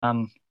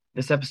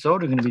This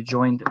episode, we're going to be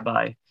joined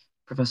by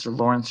Professor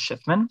Lawrence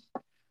Schiffman,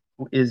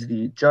 who is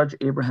the Judge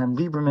Abraham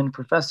Lieberman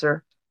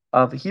Professor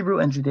of Hebrew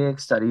and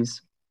Judaic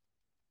Studies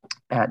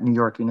at New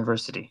York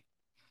University.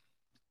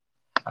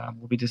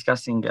 We'll be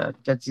discussing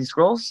Dead Sea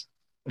Scrolls,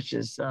 which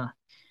is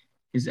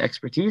his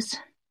expertise,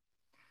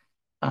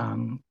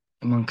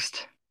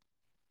 amongst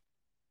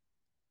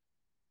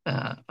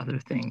other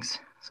things.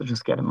 So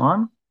just get him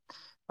on.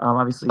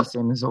 Obviously,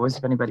 same as always,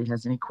 if anybody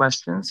has any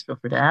questions, feel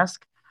free to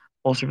ask.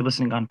 Also, if you're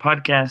listening on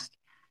podcast,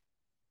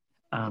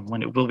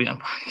 when it will be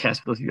on podcast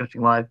for those of you watching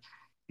live,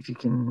 if you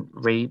can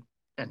rate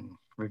and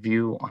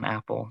review on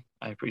Apple,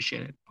 I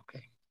appreciate it.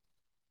 Okay.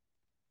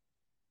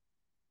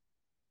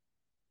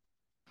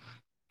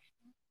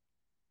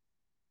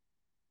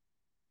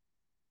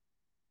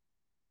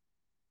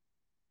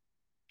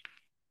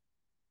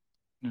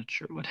 Not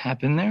sure what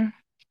happened there.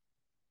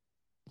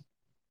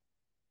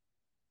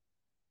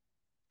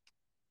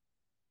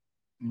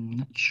 I'm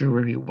not sure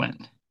where he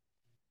went.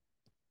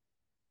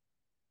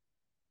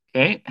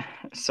 Okay.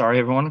 Sorry,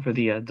 everyone, for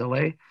the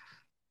delay.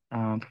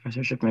 Professor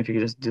Schiffman, if you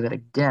could just do that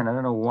again. I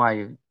don't know why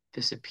you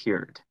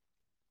disappeared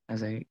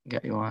as I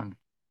got you on.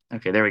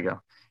 Okay, there we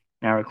go.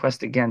 Now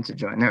request again to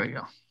join. There we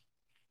go.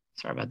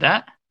 Sorry about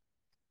that.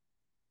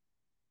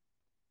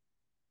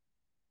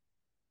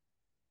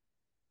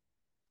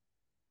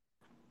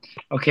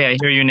 Okay, I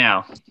hear you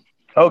now.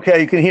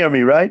 Okay, you can hear me,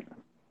 right?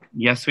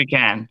 Yes, we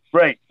can.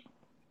 Great.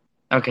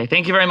 Okay,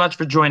 thank you very much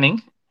for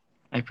joining.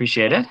 I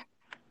appreciate it.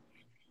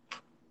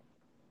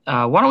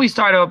 Why don't we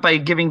start out by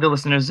giving the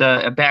listeners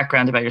a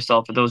background about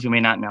yourself for those who may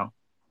not know?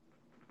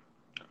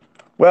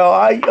 Well,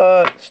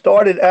 I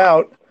started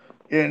out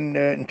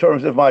in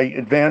terms of my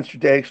advanced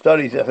Judaic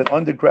studies as an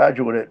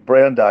undergraduate at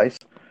Brandeis,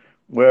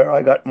 where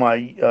I got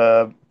my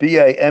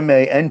BA,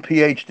 MA, and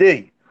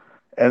PhD.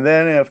 And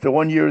then after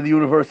 1 year at the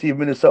University of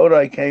Minnesota,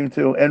 I came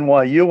to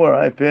NYU, where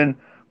I've been,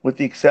 with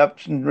the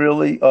exception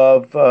really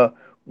of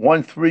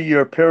 1 3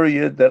 year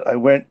period that I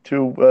went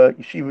to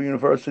Yeshiva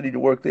University to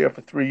work there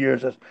for 3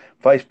 years as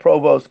vice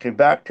provost, came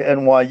back to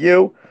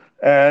NYU,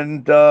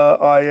 and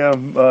I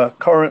am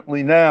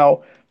currently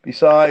now,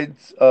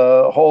 besides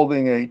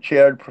holding a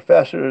chaired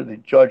professor, the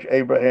Judge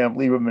Abraham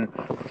Lieberman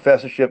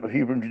Professorship of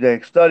Hebrew and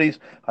Judaic Studies,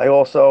 I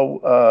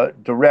also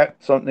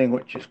direct something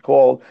which is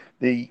called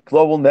the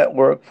Global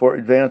Network for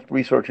Advanced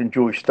Research in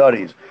Jewish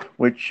Studies,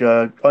 which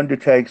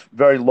undertakes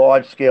very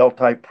large-scale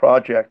type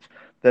projects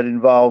that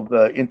involve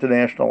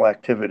international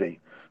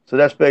activity. So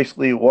that's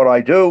basically what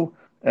I do,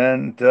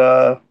 and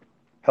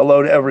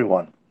hello to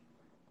everyone.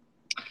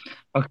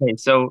 Okay,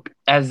 so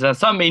as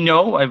some may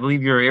know, I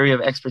believe your area of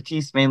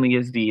expertise mainly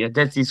is the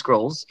Dead Sea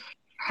Scrolls.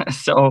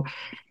 So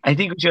I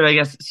think we should, I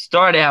guess,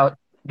 start out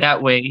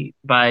that way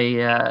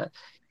by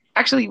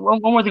actually one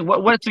more thing.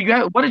 What so you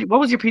have, what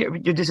was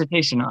your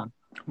dissertation on?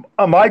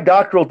 My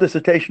doctoral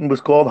dissertation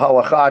was called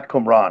Halachat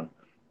Qumran.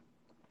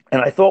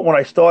 And I thought when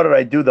I started,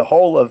 I'd do the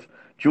whole of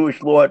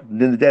Jewish law in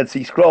the Dead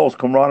Sea Scrolls.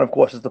 Qumran, of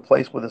course, is the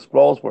place where the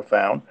scrolls were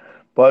found.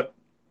 But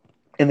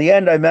in the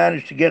end, I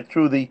managed to get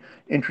through the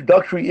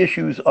introductory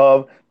issues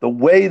of the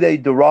way they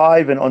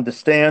derive and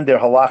understand their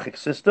halachic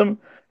system,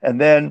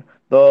 and then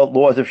the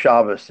laws of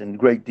Shabbos in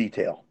great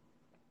detail.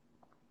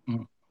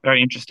 Mhm.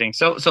 Very interesting.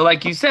 So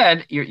like you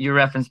said, you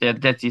referenced the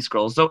Dead Sea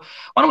Scrolls. So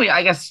why don't we,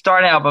 I guess,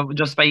 start out but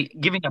just by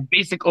giving a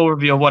basic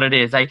overview of what it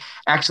is. I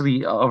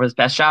actually over this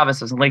past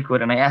Shabbos was in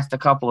Lakewood, and I asked a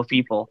couple of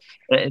people,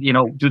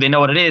 do they know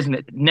what it is?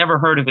 And never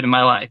heard of it in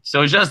my life.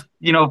 So it's just,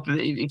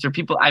 if there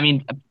people, I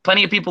mean,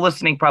 plenty of people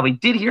listening probably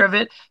did hear of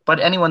it,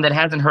 but anyone that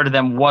hasn't heard of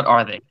them, what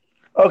are they?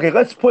 Okay,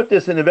 let's put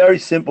this in a very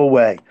simple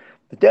way.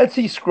 The Dead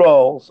Sea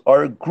Scrolls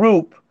are a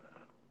group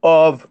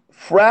of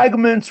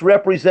fragments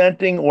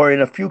representing, or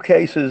in a few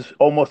cases,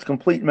 almost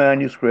complete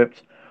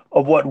manuscripts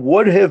of what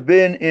would have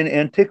been in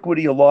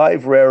antiquity a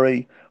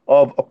library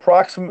of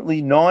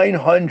approximately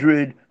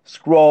 900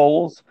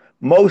 scrolls,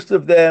 most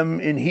of them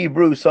in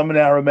Hebrew, some in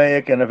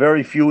Aramaic, and a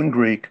very few in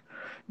Greek,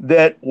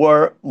 that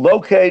were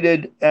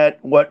located at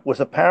what was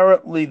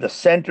apparently the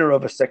center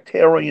of a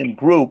sectarian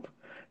group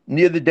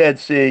near the Dead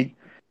Sea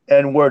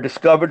and were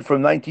discovered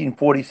from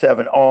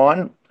 1947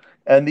 on.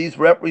 And these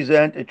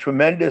represent a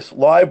tremendous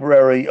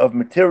library of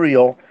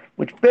material,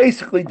 which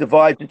basically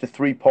divides into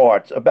three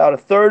parts. About a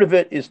third of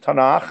it is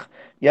Tanakh.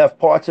 You have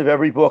parts of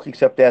every book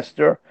except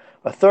Esther.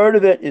 A third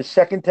of it is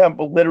Second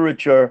Temple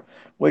literature,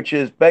 which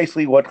is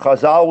basically what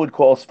Chazal would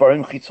call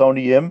Sfarim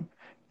Chitzoniyim.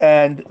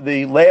 And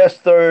the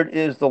last third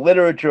is the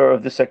literature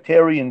of the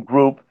sectarian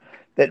group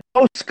that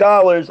most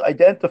scholars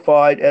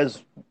identified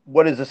as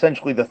what is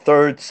essentially the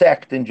third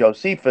sect in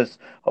Josephus,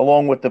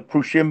 along with the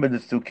Prushim and the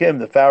Sukkim,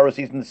 the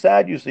Pharisees and the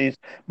Sadducees.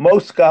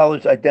 Most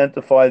scholars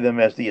identify them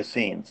as the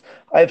Essenes.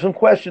 I have some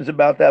questions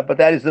about that, but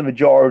that is the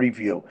majority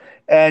view.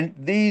 And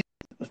these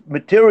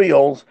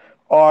materials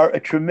are a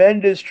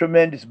tremendous,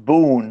 tremendous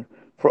boon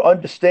for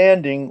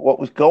understanding what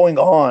was going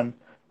on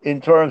in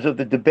terms of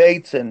the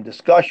debates and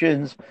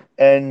discussions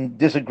and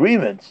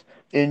disagreements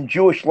in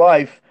Jewish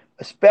life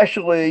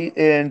especially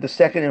in the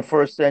second and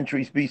first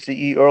centuries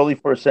BCE, early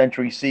first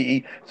century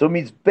CE. So it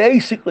means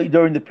basically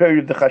during the period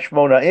of the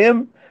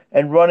Chashmonaim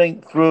and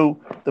running through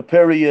the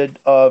period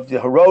of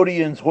the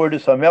Herodians,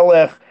 Hordes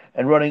HaMelech,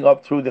 and running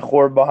up through the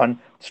Chorban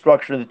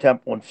destruction of the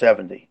temple in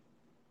 70.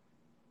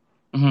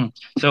 Hmm.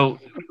 So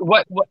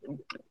what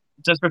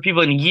just for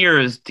people in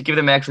years to give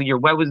them an actual year,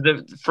 what was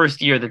the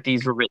first year that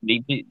these were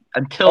written?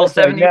 Until Okay,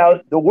 70?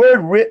 now the word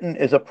written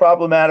is a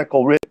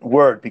problematical written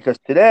word because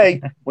today,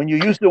 when you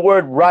use the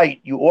word write,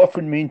 you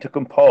often mean to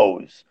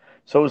compose.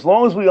 So as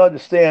long as we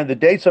understand the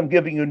dates I'm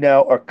giving you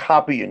now are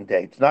copying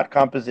dates, not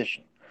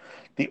composition.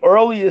 The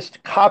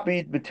earliest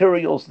copied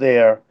materials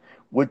there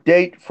would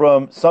date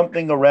from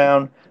something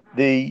around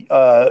the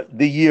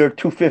year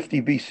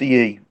 250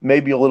 BCE,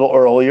 maybe a little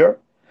earlier,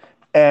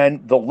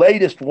 and the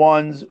latest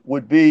ones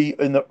would be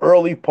in the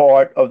early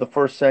part of the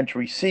first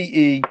century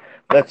CE,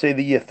 let's say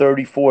the year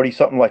 30, 40,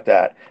 something like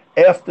that.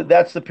 After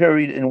that's the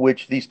period in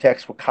which these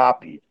texts were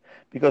copied.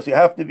 Because you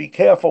have to be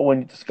careful when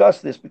you discuss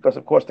this, because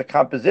of course the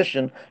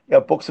composition, you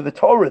have books of the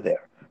Torah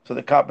there. So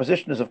the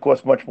composition is of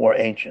course much more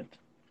ancient.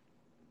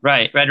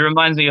 Right, right. It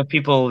reminds me of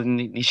people in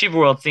the yeshiva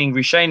world seeing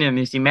Rishonim,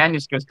 you see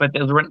manuscripts, but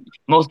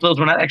most of those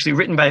were not actually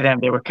written by them;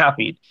 they were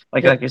copied,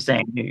 Yeah. like you're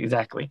saying,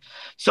 exactly.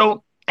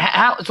 So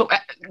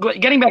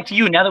getting back to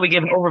you, now that we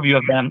gave an overview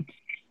of them,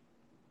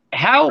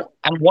 how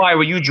and why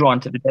were you drawn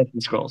to the Dead Sea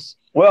Scrolls?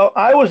 Well,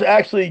 I was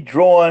actually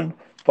drawn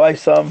by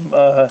some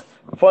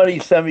funny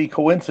semi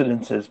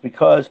coincidences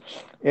because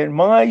in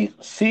my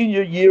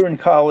senior year in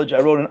college,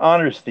 I wrote an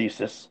honors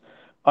thesis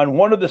on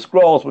one of the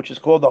scrolls, which is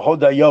called the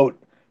Hodayot,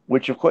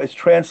 which of course is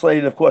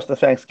translated, of course, the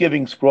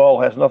Thanksgiving scroll,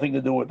 has nothing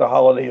to do with the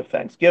holiday of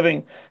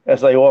Thanksgiving,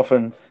 as I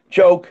often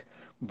joke.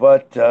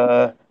 But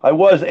I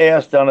was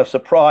asked on a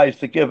surprise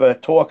to give a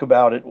talk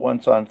about it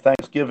once on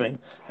Thanksgiving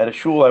at a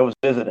shul I was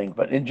visiting.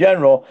 But in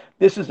general,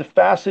 this text,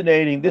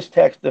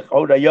 the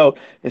Hodayot,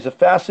 is a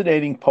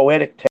fascinating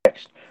poetic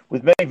text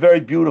with many very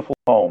beautiful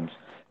poems.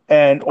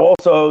 And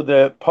also,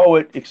 the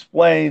poet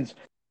explains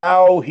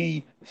how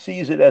he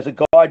sees it as a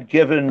God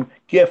given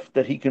gift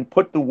that he can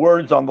put the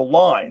words on the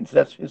lines.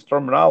 That's his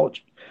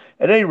terminology.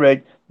 At any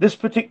rate, this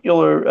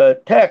particular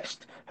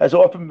text has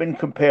often been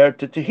compared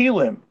to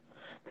Tehillim.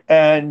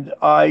 And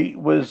it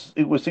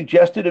was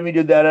suggested to me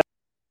to do that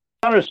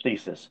honors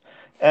thesis.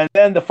 And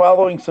then the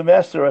following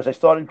semester, as I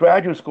started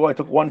graduate school, I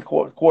took one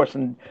course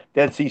in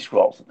Dead Sea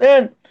Scrolls.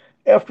 Then,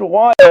 after a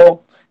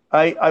while,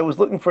 I was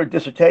looking for a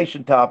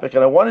dissertation topic,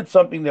 and I wanted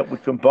something that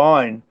would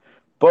combine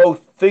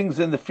both things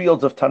in the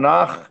fields of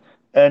Tanakh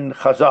and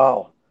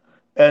Chazal.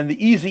 And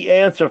the easy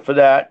answer for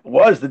that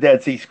was the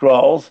Dead Sea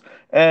Scrolls.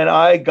 And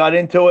I got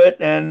into it,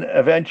 and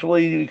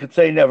eventually, you could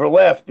say, never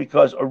left,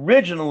 because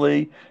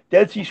originally,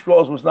 Dead Sea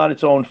Scrolls was not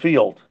its own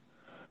field.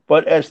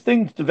 But as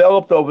things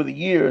developed over the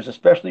years,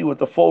 especially with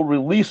the full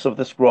release of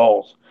the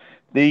scrolls,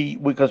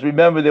 because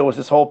remember there was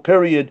this whole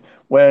period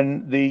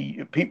when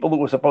the people who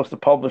were supposed to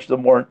publish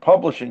them weren't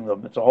publishing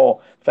them. It's a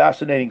whole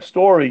fascinating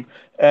story.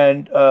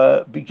 And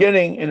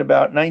beginning in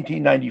about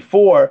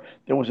 1994,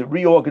 there was a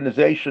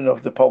reorganization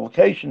of the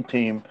publication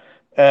team,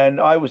 and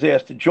I was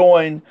asked to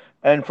join.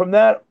 And from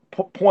that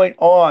point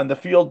on, the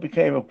field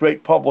became of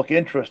great public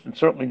interest, and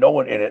certainly no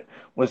one in it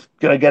was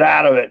going to get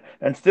out of it.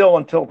 And still,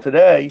 until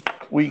today,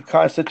 we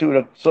constitute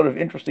a sort of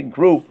interesting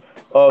group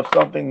of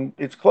something.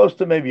 It's close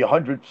to maybe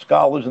 100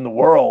 scholars in the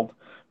world,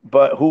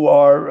 but who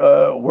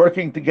are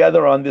working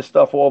together on this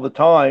stuff all the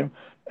time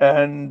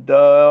and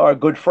are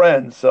good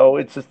friends. So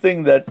it's a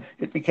thing that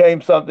it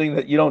became something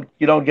that you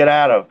don't get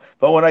out of.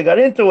 But when I got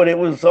into it, it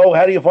was, oh,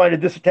 how do you find a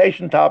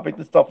dissertation topic?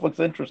 This stuff looks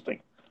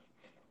interesting.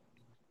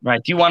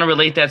 Right. Do you want to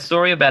relate that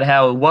story about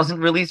how it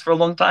wasn't released for a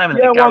long time and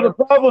then Yeah, it well, got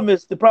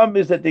the problem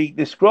is that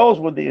the scrolls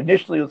were the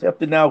initially. Let's have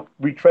to now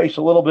retrace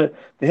a little bit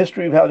the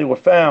history of how they were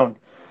found.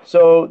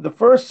 So the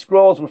first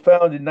scrolls were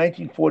found in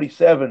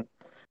 1947,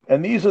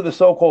 and these are the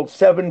so-called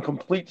seven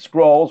complete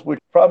scrolls, which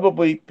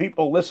probably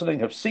people listening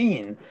have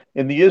seen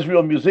in the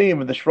Israel Museum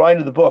in the Shrine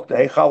of the Book, the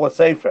Heichal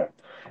HaSefer.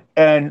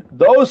 And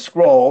those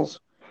scrolls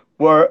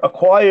were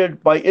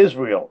acquired by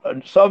Israel,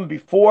 and some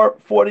before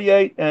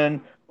 48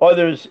 and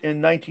others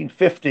in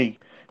 1950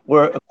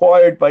 were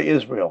acquired by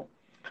Israel.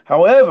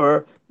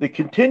 However, the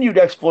continued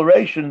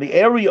exploration, the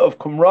area of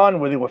Qumran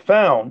where they were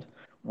found,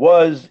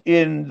 was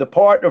in the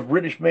part of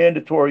British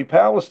Mandatory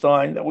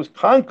Palestine that was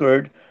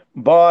conquered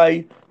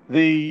by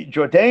the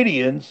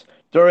Jordanians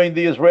during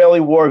the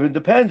Israeli War of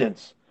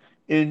Independence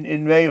in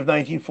May of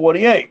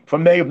 1948.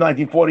 From May of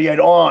 1948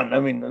 on, I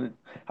mean,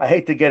 I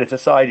hate to get it's a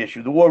side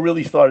issue. The war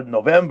really started in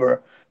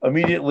November,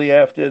 immediately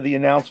after the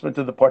announcement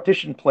of the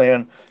partition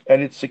plan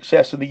and its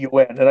success in the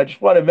UN. And I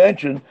just want to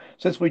mention,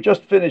 since we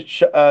just finished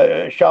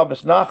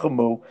Shabbos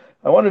Nachamu,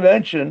 I want to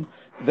mention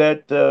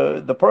that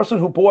the person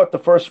who bought the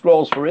first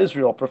scrolls for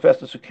Israel,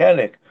 Professor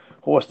Sukenik,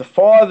 who was the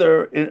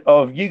father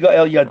of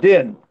Yigael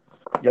Yadin.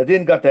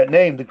 Yadin got that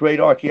name, the great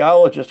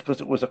archaeologist, because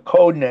it was a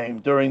code name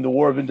during the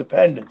War of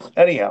Independence.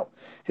 Anyhow,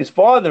 his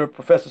father,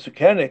 Professor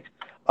Sukenik,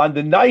 on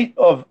the night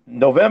of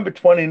November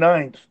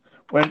 29th,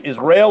 when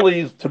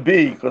Israelis to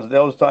be, because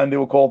those time they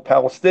were called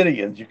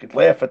Palestinians, you could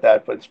laugh at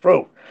that, but it's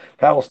true.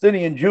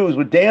 Palestinian Jews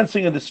were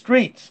dancing in the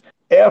streets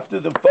after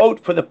the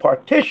vote for the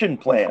partition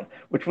plan,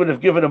 which would have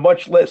given a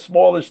much less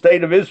smaller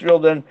state of Israel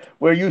than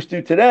we're used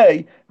to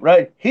today,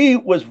 right? He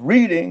was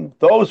reading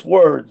those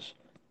words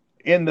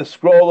in the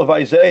scroll of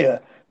Isaiah,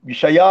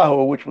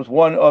 Yeshayahu, which was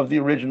one of the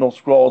original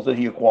scrolls that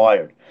he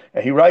acquired.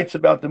 And he writes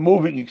about the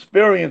moving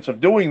experience of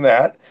doing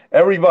that.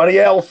 Everybody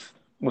else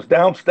was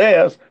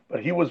downstairs,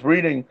 but he was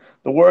reading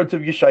the words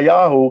of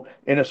Yeshayahu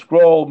in a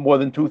scroll more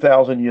than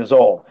 2,000 years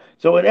old.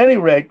 So, at any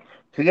rate,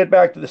 to get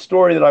back to the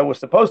story that I was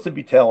supposed to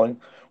be telling,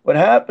 what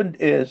happened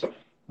is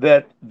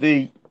that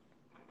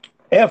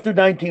after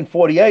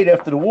 1948,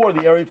 after the war,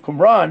 the area of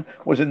Qumran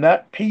was in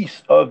that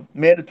piece of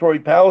mandatory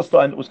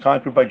Palestine that was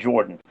conquered by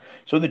Jordan.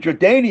 So the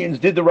Jordanians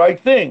did the right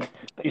thing.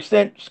 They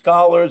sent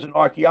scholars and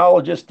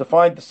archaeologists to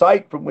find the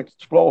site from which the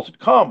scrolls had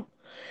come.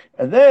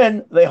 And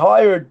then they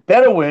hired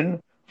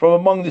Bedouin from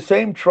among the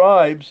same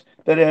tribes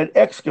that had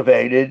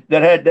excavated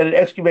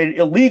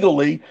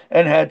illegally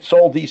and had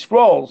sold these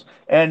scrolls.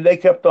 And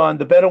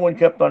the Bedouin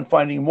kept on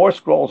finding more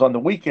scrolls on the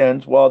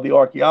weekends while the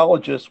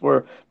archaeologists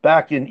were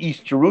back in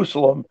East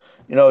Jerusalem,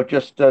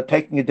 just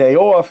taking a day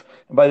off.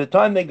 And by the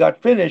time they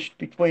got finished,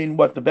 between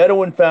what the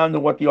Bedouin found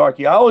and what the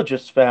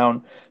archaeologists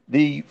found,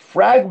 the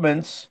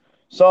fragments,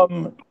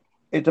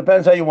 it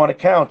depends how you want to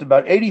count,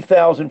 about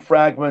 80,000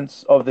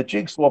 fragments of the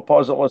jigsaw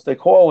puzzle, as they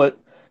call it,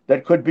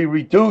 that could be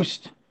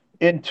reduced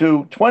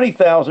into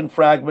 20,000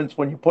 fragments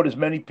when you put as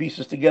many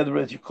pieces together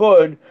as you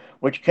could,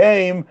 which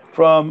came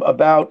from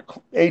about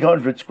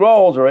 800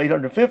 scrolls or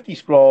 850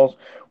 scrolls,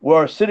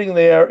 were sitting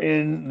there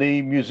in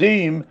the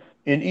museum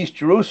in East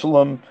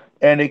Jerusalem,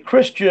 and a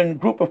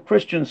group of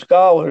Christian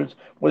scholars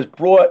was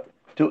brought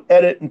to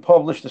edit and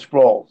publish the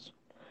scrolls.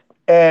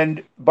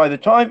 And by the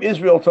time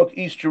Israel took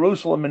East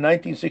Jerusalem in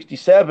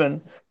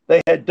 1967,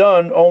 they had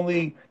done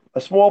only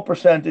a small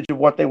percentage of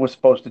what they were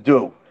supposed to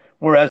do.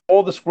 Whereas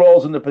all the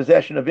scrolls in the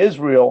possession of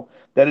Israel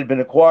that had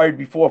been acquired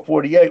before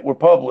 48 were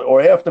published, or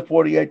after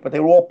 48, but they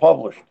were all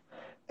published.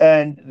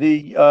 And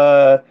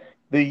the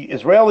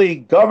Israeli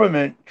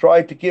government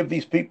tried to give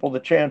these people the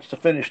chance to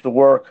finish the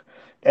work,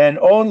 and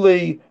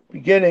only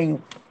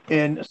beginning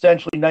in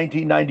essentially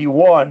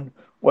 1991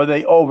 were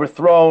they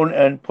overthrown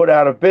and put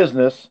out of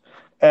business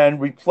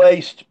and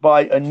replaced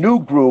by a new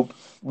group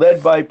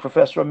led by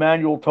Professor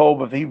Emmanuel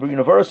Tov of the Hebrew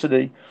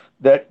University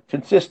that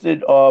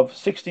consisted of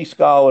 60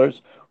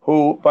 scholars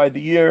who, by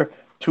the year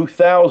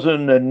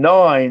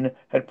 2009,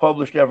 had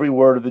published every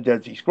word of the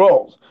Dead Sea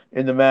Scrolls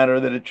in the manner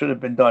that it should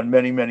have been done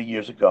many, many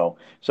years ago.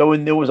 So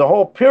there was a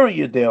whole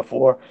period,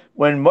 therefore,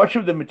 when much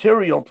of the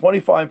material,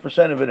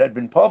 25% of it had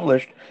been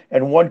published,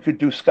 and one could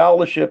do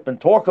scholarship and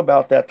talk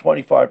about that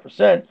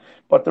 25%,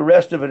 but the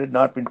rest of it had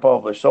not been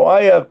published. So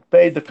I have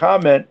made the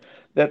comment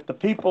that the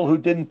people who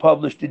didn't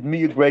publish did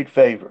me a great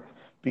favor,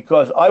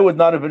 because I would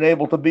not have been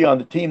able to be on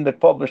the team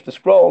that published the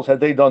scrolls had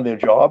they done their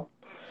job.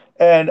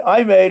 And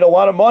I made a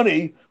lot of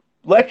money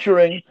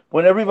lecturing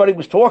when everybody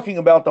was talking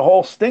about the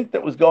whole stink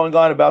that was going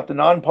on about the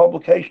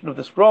non-publication of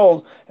the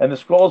scrolls, and the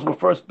scrolls were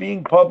first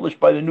being published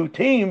by the new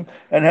team,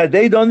 and had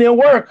they done their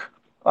work,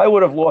 I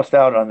would have lost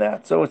out on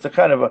that. So it's a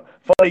kind of a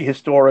funny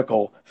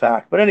historical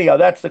fact. But anyhow,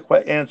 that's the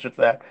answer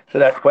to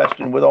that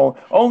question, with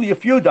only a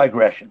few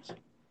digressions.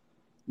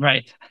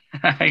 Right.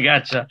 I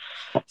gotcha.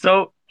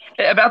 So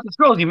about the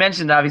scrolls, you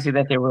mentioned obviously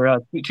that they were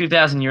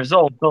 2,000 years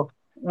old. So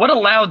what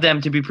allowed them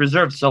to be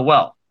preserved so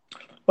well?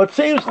 Well, it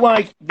seems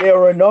like there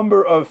are a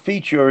number of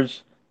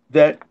features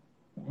that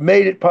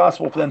made it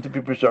possible for them to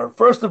be preserved.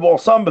 First of all,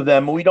 some of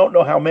them, we don't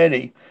know how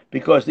many,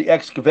 because the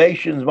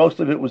excavations, most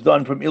of it was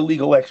done from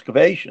illegal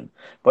excavation,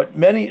 but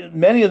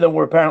many of them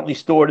were apparently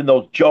stored in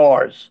those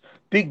jars,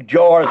 big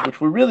jars,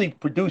 which were really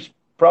produced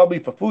probably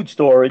for food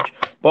storage,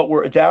 but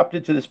were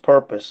adapted to this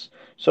purpose.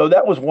 So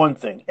that was one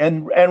thing,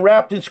 and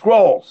wrapped in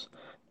scrolls.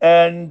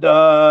 And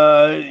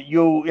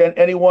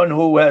anyone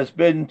who has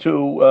been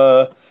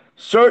to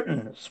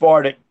certain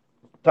Sephardic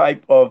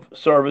type of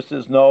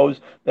services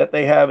knows that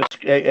they have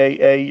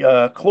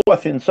a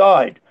cloth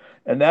inside,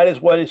 and that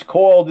is what is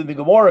called in the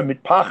Gemara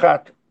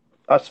mitpachat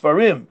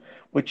asfarim,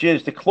 which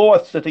is the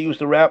cloths that they used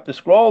to wrap the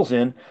scrolls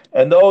in,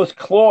 and those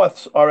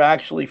cloths are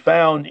actually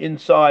found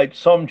inside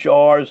some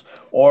jars,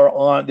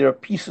 or there are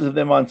pieces of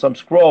them on some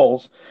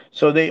scrolls.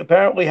 So they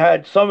apparently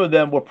had, some of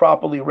them were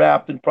properly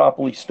wrapped and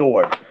properly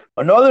stored.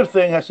 Another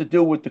thing has to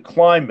do with the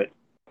climate.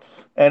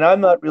 And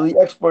I'm not really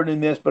expert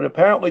in this, but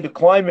apparently the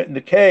climate in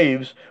the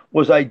caves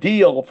was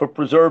ideal for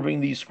preserving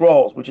these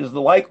scrolls, which is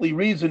the likely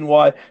reason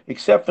why,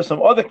 except for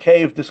some other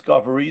cave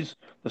discoveries,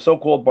 the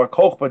so-called Bar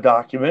Kokhba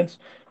documents,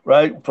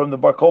 right, from the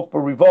Bar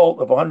Kokhba revolt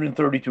of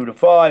 132 to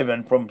 5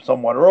 and from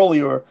somewhat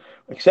earlier,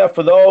 except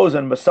for those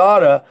and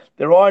Masada,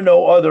 there are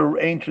no other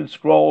ancient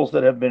scrolls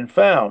that have been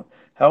found.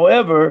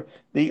 However,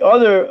 the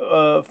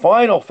other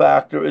final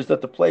factor is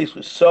that the place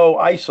was so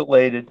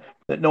isolated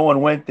that no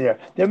one went there.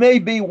 There may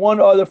be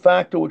one other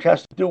factor which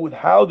has to do with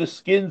how the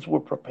skins were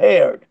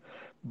prepared,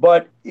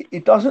 but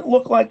it doesn't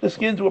look like the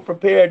skins were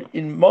prepared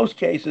in most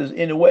cases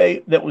in a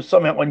way that was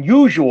somehow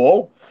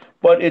unusual.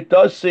 But it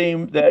does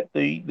seem that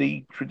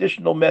the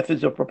traditional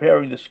methods of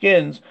preparing the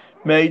skins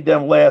made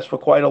them last for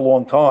quite a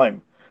long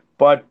time.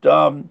 But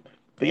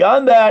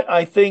beyond that,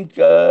 I think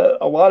a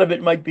lot of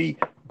it might be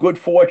good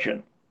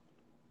fortune.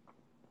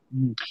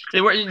 Mm.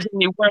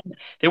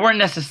 They weren't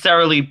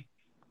necessarily,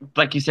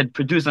 like you said,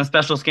 produced on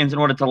special skins in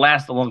order to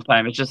last a long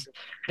time. It's just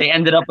they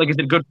ended up, like you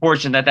said, good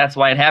fortune that's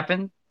why it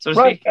happened, so to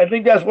Right. speak. I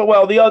think that's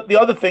well. The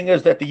other thing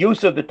is that the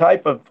use of the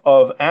type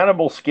of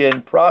animal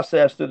skin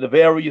processed in the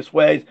various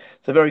ways.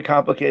 It's a very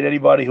complicated.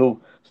 Anybody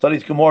who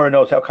studies Gemara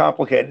knows how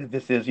complicated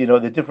this is. You know,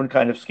 the different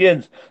kind of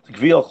skins,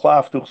 veal,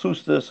 klaf,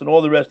 tuchsustus, and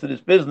all the rest of this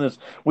business,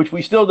 which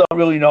we still don't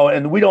really know,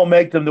 and we don't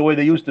make them the way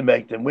they used to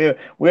make them.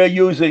 We're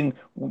using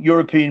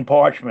European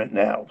parchment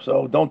now,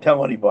 so don't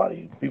tell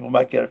anybody. People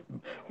might get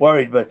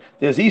worried, but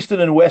there's Eastern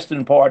and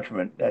Western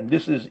parchment, and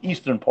this is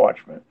Eastern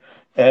parchment,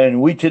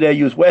 and we today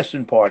use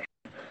Western parchment.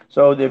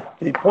 So the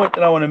point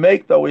that I want to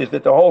make, though, is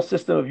that the whole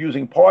system of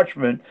using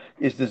parchment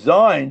is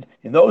designed.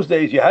 In those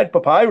days, you had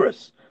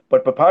papyrus,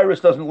 but papyrus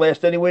doesn't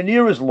last anywhere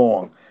near as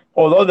long.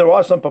 Although there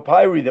are some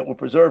papyri that were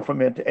preserved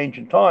from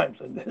ancient times.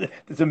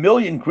 There's a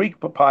million Greek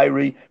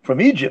papyri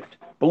from Egypt,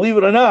 believe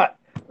it or not,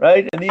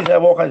 right? And these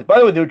have all kinds. By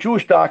the way, there are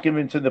Jewish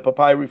documents in the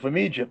papyri from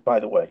Egypt, by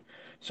the way.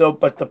 So,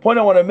 but the point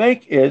I want to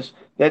make is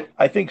that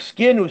I think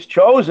skin was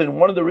chosen.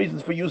 One of the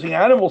reasons for using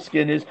animal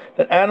skin is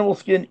that animal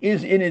skin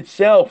is in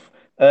itself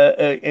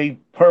a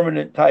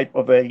permanent type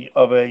of a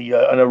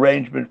an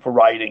arrangement for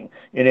writing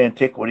in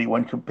antiquity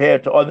when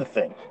compared to other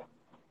things.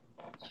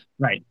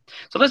 Right.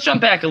 So let's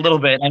jump back a little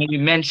bit. I know you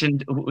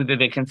mentioned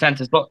the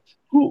consensus, but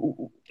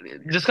who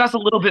discuss a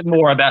little bit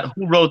more about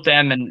who wrote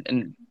them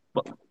and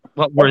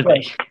what were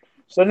Okay. they?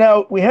 So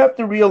now we have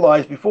to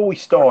realize before we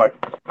start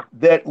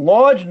that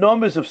large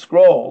numbers of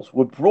scrolls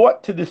were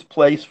brought to this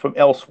place from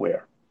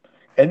elsewhere.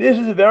 And this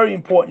is a very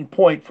important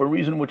point for a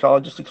reason which I'll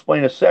just explain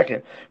in a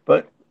second.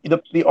 But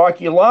the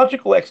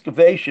archaeological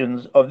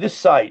excavations of this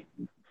site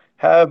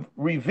have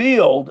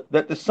revealed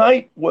that the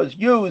site was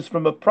used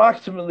from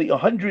approximately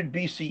 100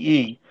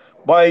 BCE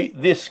by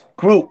this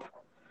group.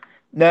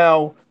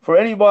 Now, for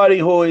anybody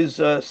who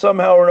is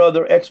somehow or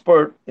another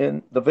expert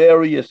in the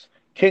various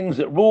kings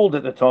that ruled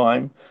at the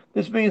time,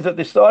 this means that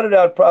they started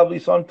out probably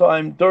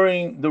sometime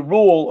during the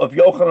rule of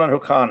Yochanan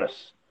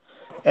Hyrcanus.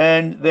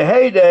 And the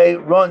heyday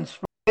runs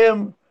from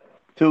him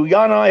to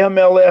Yanai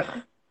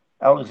HaMelech,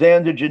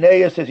 Alexander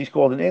Jannaeus, as he's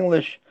called in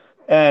English.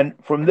 And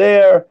from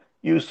there,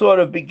 you sort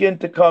of begin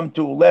to come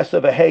to less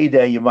of a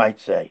heyday, you might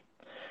say.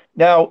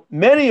 Now,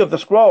 many of the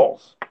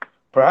scrolls,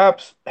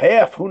 perhaps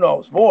half, who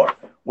knows, more,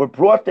 were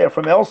brought there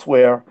from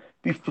elsewhere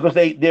because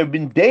they've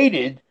been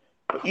dated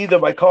either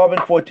by carbon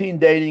 14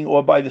 dating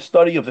or by the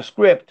study of the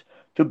script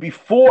to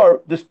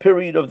before this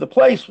period of the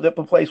place that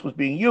the place was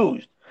being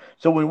used.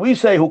 So when we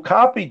say who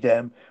copied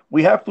them,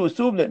 we have to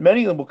assume that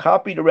many of them were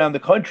copied around the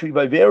country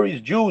by various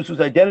Jews whose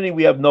identity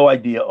we have no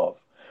idea of.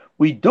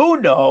 We do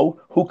know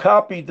who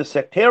copied the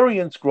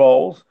sectarian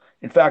scrolls,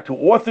 in fact, who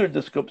authored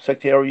the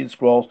sectarian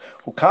scrolls,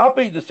 who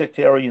copied the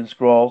sectarian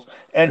scrolls,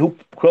 and who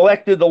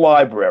collected the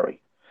library.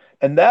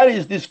 And that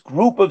is this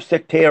group of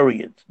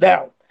sectarians.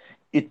 Now,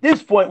 at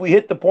this point, we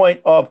hit the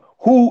point of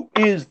who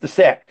is the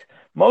sect.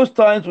 Most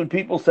times when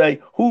people say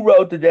who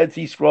wrote the Dead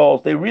Sea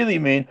Scrolls, they really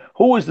mean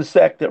who is the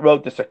sect that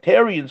wrote the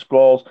sectarian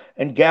scrolls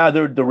and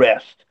gathered the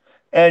rest,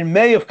 and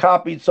may have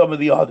copied some of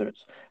the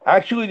others.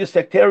 Actually, the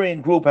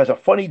sectarian group has a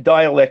funny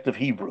dialect of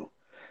Hebrew.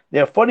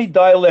 Their funny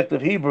dialect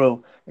of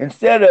Hebrew,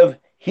 instead of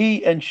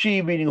he and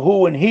she meaning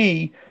who and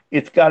he,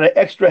 it's got an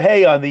extra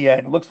hey on the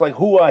end. It looks like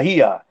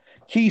huahia.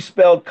 He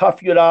spelled kaf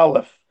yud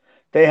aleph.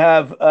 They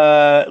have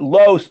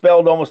lo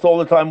spelled almost all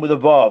the time with a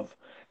vav.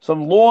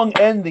 Some long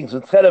endings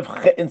instead of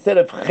chem,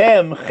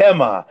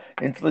 chema.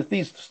 It's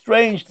these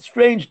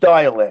strange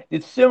dialect.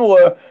 It's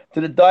similar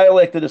to the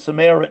dialect of the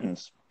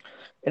Samaritans.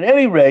 At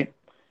any rate,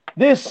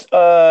 this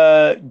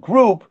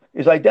group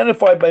is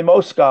identified by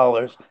most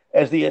scholars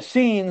as the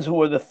Essenes,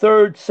 who are the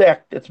third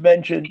sect that's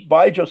mentioned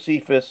by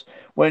Josephus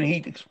when he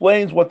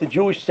explains what the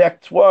Jewish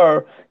sects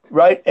were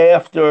right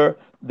after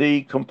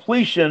the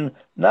completion,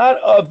 not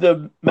of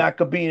the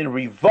Maccabean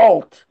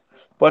revolt,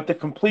 but the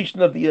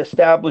completion of the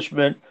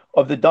establishment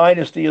of the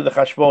dynasty of the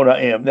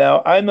Chashmonaim.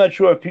 Now, I'm not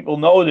sure if people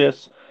know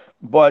this,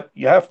 but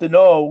you have to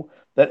know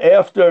that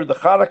after the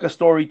Hanukkah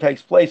story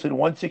takes place in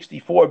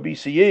 164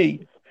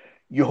 BCE,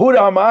 Yehuda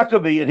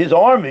HaMaccabee and his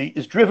army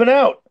is driven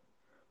out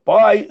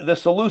by the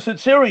Seleucid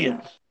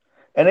Syrians.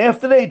 And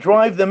after they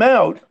drive them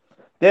out,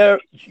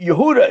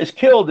 Yehuda is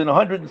killed in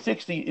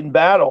 160 in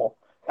battle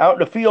out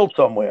in a field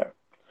somewhere.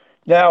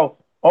 Now,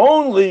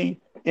 only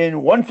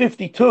in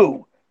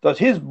 152 does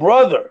his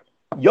brother,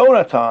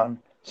 Yonatan,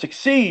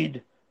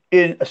 succeed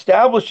in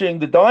establishing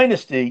the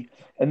dynasty.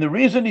 And the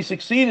reason he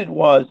succeeded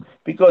was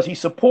because he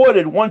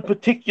supported one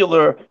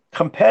particular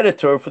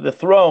competitor for the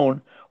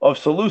throne of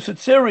Seleucid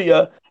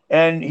Syria,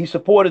 and he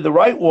supported the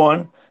right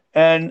one,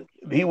 and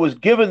he was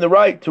given the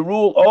right to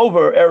rule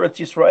over Eretz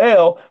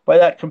Yisrael by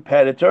that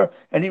competitor,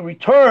 and he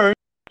returned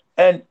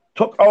and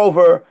took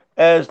over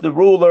as the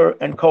ruler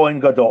and Kohen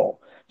Gadol.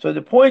 So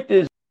the point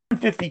is,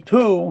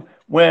 152,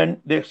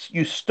 when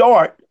you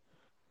start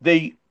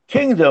the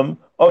kingdom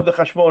of the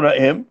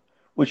Hashmonaim,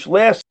 which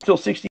lasts till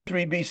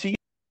 63 BC,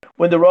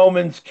 when the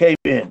Romans came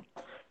in.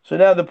 So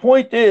now the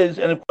point is,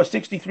 and of course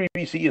 63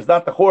 BC is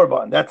not the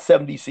Horban, that's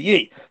 70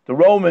 CE. The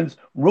Romans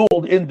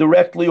ruled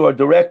indirectly or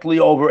directly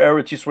over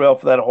Eretz Yisrael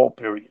for that whole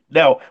period.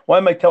 Now, why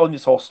am I telling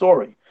this whole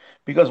story?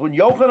 Because when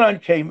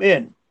Yochanan came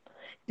in,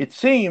 it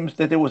seems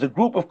that there was a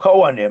group of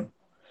Kohanim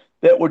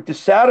that were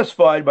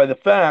dissatisfied by the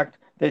fact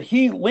that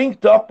he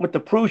linked up with the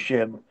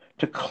Prushim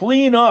to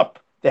clean up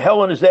the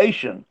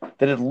Hellenization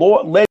that had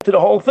led to the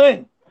whole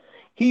thing.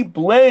 He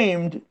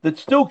blamed the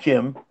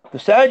Tzdukim, the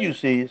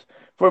Sadducees,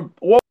 for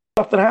all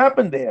the stuff that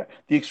happened there,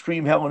 the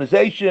extreme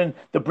Hellenization,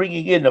 the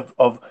bringing in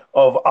of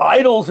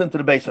idols into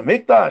the Beis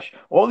Hamikdash,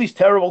 all these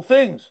terrible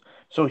things.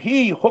 So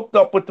he hooked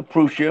up with the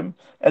Prushim,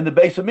 and the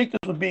Beis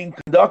Hamikdash was being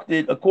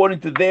conducted according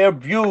to their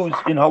views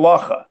in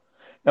halacha.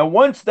 Now,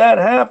 once that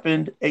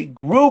happened, a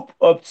group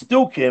of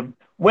Tzdukim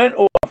went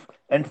off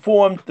and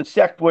formed the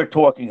sect we're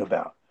talking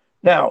about.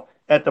 Now,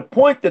 at the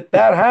point that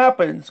that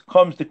happens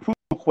comes the crucial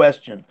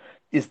question.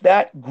 Is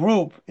that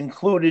group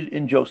included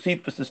in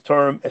Josephus's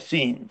term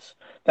Essenes?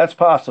 That's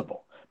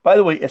possible. By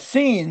the way,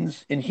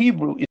 Essenes in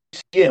Hebrew is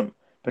Skim,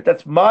 but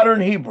that's modern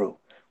Hebrew.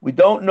 We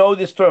don't know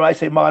this term. I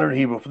say modern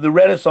Hebrew from the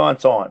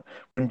Renaissance on.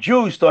 When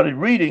Jews started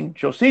reading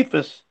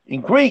Josephus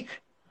in Greek,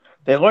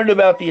 they learned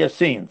about the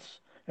Essenes.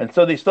 And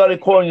so they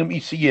started calling them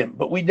Isiyim.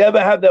 But we never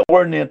have that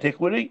word in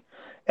antiquity.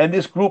 And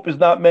this group is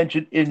not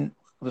mentioned in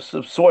the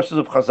sources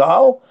of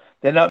Chazal.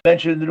 They're not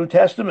mentioned in the New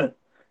Testament.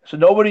 So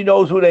nobody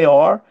knows who they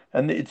are.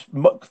 And it's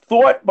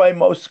thought by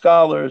most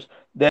scholars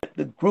that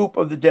the group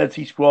of the Dead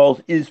Sea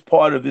Scrolls is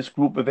part of this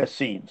group of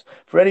Essenes.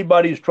 For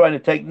anybody who's trying to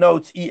take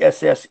notes,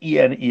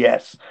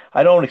 Essenes.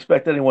 I don't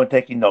expect anyone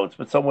taking notes,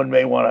 but someone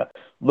may want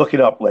to look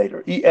it up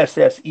later.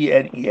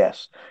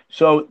 Essenes.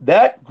 So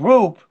that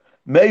group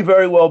may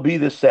very well be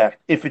the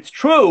sect. If it's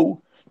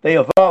true, they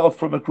evolved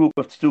from a group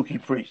of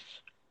Tzduki priests.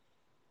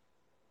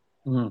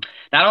 Now,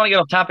 I don't want to get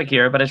off topic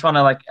here, but I just want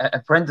to like a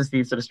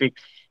parenthesis, so to speak.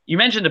 You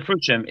mentioned the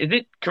Prushim. Is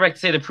it correct to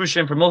say the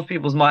Prushim, for most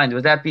people's mind,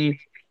 would that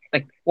be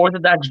like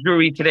Orthodox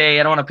Jewry today?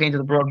 I don't want to paint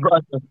with a broad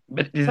brush,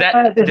 but is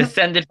that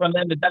descended from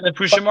them? Is that the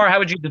Prushim, or how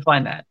would you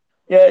define that?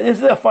 Yeah, this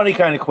is a funny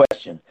kind of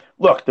question.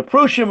 Look, the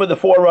Prushim are the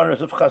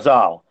forerunners of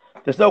Chazal.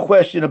 There's no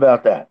question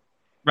about that.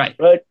 Right.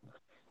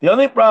 The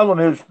only problem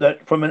is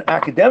that from an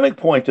academic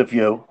point of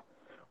view,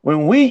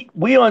 when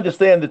we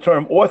understand the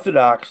term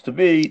Orthodox to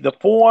be the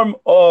form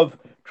of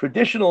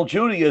traditional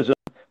Judaism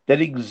that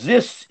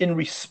exists in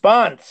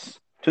response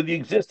to the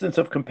existence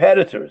of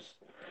competitors.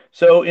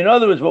 So, in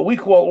other words, what we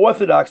call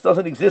Orthodox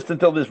doesn't exist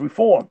until there's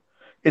reform.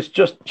 It's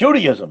just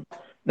Judaism.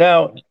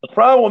 Now, the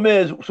problem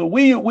is, so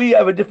we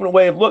have a different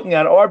way of looking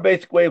at it. Our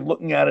basic way of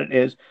looking at it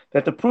is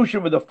that the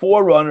Prushim are the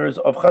forerunners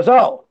of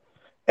Chazal.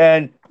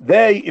 And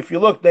they, if you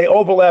look, they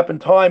overlap in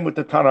time with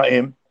the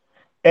Tanaim.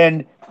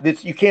 And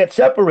this, you can't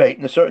separate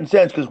in a certain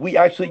sense, because we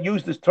actually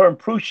use this term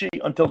Prushi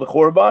until the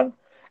Korban,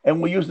 and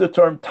we use the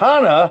term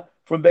Tana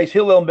from Beis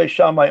Hillel and Beis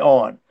Shammai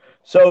on.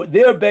 So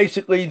they're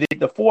basically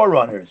the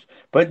forerunners.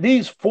 But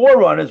these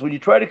forerunners, when you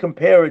try to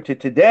compare it to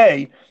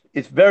today,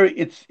 it's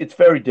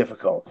very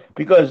difficult,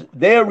 because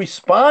they're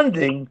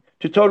responding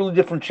to totally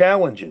different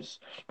challenges.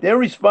 They're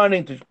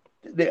responding to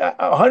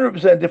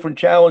 100% different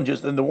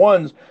challenges than the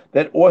ones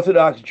that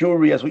Orthodox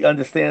Jewry, as we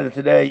understand it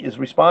today, is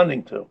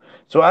responding to.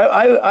 So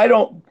I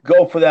don't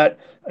go for that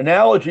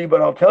analogy,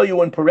 but I'll tell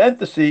you in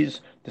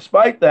parentheses,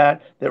 despite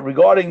that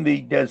regarding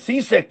the Dead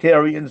Sea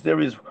sectarians,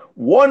 there is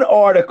one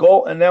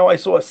article, and now I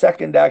saw a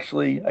second,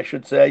 actually, I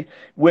should say,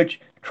 which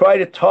try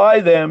to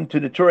tie them to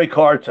the Neturei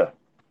Karta.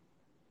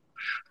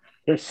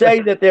 They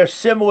say that they're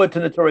similar to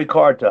the Neturei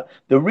Karta.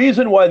 The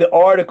reason why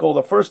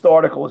the first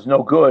article is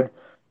no good,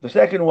 the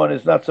second one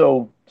is not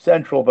so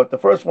central, but the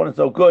first one is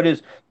so good,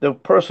 is the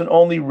person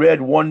only read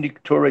one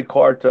Neturei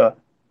Karta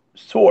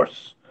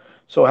source.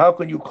 So how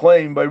can you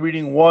claim by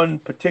reading one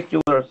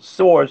particular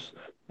source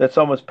that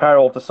someone's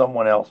parallel to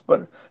someone else?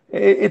 But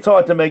it's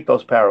hard to make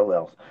those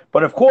parallels.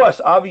 But of course,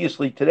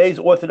 obviously, today's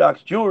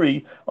Orthodox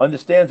Jewry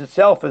understands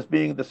itself as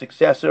being the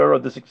successor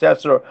of the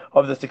successor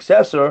of the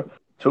successor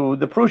to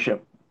the Prushim.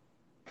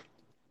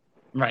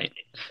 Right.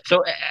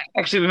 So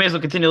actually, we may as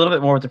well continue a little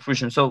bit more with the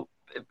Prushim. So,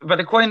 but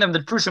according to them, the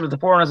Prushim is the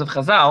forerunners of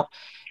Chazal.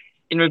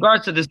 In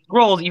regards to the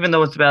scrolls, even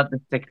though it's about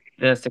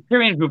the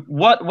sectarian group,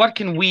 what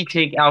can we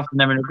take out from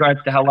them in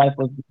regards to how life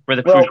was for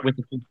the with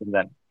the Prushim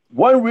then?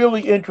 One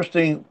really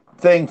interesting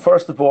thing,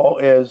 first of all,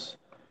 is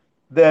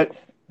that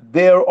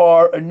there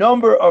are a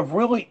number of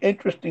really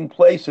interesting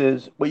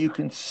places where you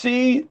can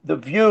see the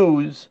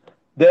views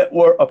that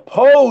were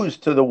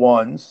opposed to the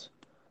ones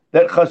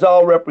that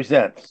Chazal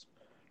represents.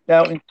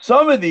 Now, in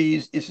some of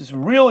these, this is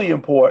really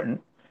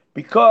important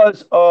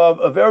because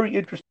of a very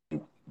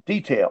interesting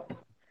detail.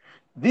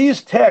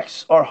 These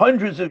texts are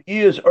hundreds of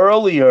years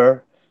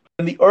earlier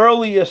than the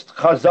earliest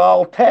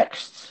Chazal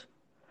texts.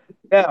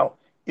 Now,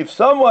 if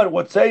someone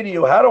would say to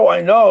you, how do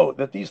I know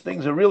that these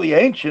things are really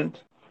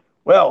ancient?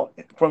 Well,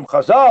 from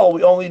Chazal,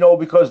 we only know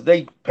because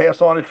they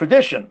pass on a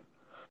tradition.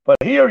 But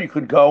here you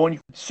could go and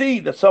you could see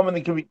that some of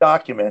them can be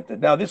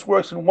documented. Now, this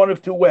works in one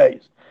of two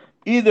ways.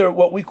 Either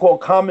what we call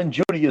common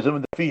Judaism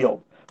in the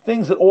field,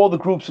 things that all the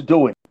groups are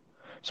doing.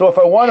 So if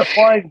I want to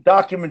find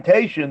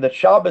documentation that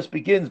Shabbos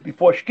begins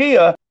before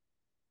Shkia, I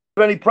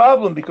don't have any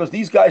problem because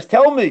these guys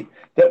tell me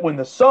that when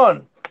the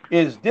sun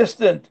is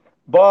distant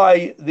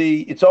by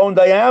its own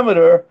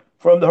diameter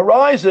from the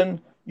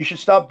horizon, you should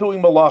stop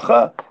doing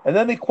malacha. And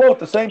then they quote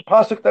the same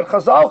pasuk that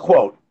Chazal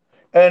quote.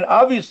 And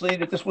obviously,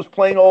 that this was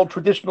plain old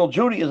traditional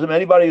Judaism.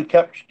 Anybody who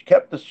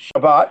kept the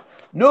Shabbat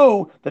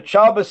knew that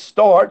Shabbos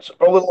starts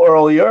a little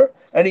earlier,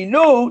 and he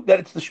knew that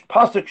it's the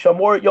pasuk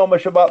Shamor Yom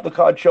HaShabbat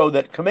L'Kadsho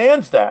that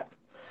commands that,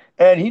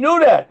 and he knew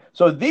that.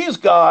 So these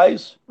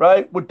guys,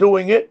 right, were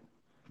doing it.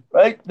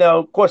 Right now,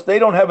 of course, they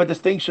don't have a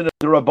distinction of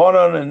the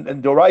Rabbanon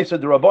and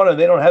Doraisa the Rabbanon.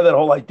 They don't have that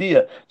whole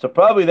idea. So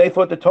probably they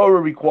thought the Torah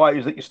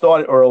requires that you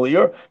start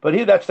earlier. But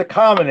here, that's the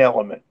common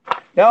element.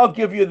 Now I'll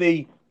give you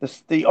the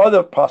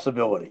other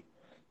possibility.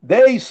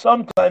 They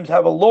sometimes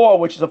have a law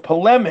which is a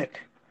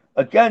polemic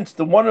against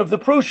the one of the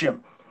Prushim,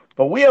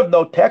 but we have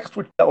no text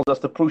which tells us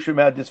the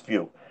Prushim had this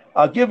view.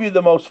 I'll give you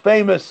the most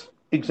famous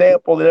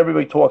example that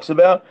everybody talks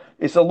about.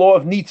 It's the law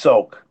of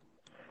Nitzok.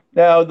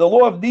 Now, the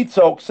law of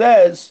Nitzok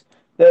says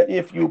that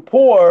if you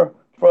pour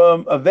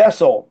from a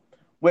vessel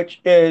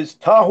which is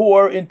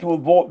tahor into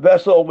a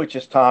vessel which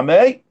is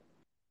tameh,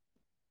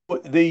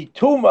 the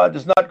tuma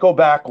does not go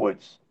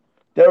backwards.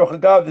 Derech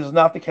Agav, this is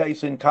not the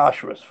case in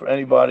kashrus for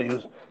anybody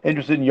who's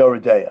interested in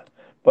Yoredeya.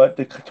 But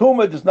the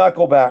tuma does not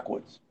go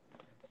backwards.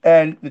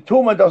 And the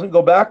tuma doesn't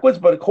go backwards,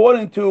 but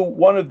according to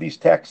one of these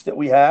texts that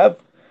we have,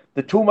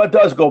 the tuma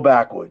does go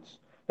backwards.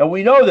 Now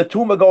we know that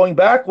tuma going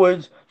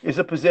backwards is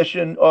a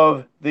position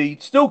of the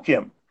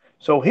Stukim.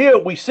 So here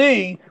we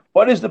see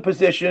what is the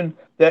position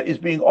that is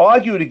being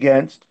argued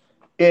against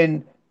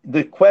in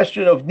the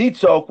question of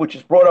Nitzok, which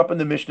is brought up in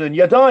the Mishnah in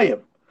Yadayim.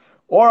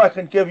 Or I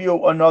can give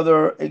you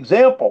another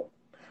example,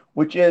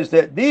 which is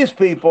that these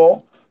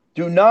people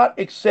do not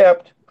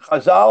accept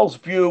Chazal's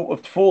view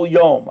of Tful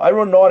Yom. I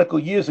wrote an article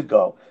years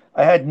ago.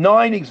 I had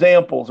 9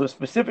 examples of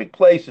specific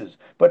places,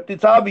 but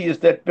it's obvious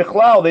that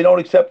Bichlal, they don't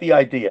accept the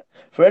idea.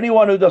 For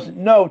anyone who doesn't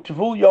know,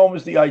 Tful Yom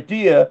is the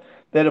idea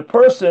that a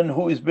person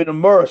who has been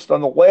immersed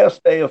on the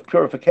last day of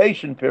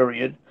purification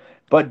period,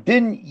 but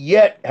didn't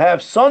yet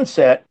have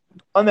sunset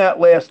on that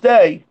last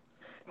day,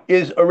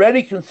 is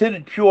already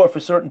considered pure for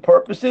certain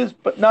purposes,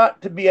 but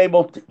not to be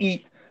able to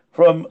eat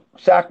from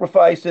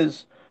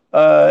sacrifices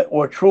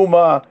or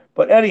truma.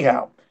 But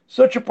anyhow,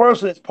 such a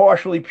person is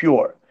partially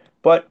pure.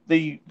 But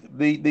the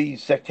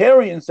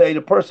sectarians say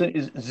the person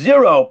is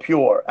zero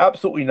pure.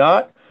 Absolutely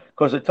not,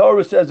 because the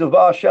Torah says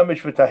Uva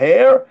Shemesh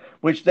v'Taher,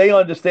 which they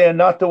understand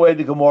not the way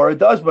the Gemara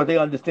does, but they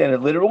understand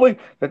it literally,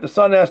 that the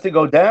sun has to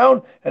go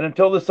down, and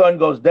until the sun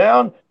goes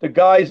down, the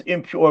guy's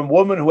impure,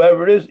 woman,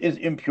 whoever it is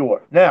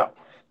impure. Now,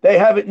 they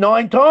have it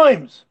 9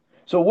 times.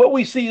 So what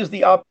we see is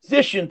the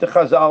opposition to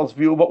Chazal's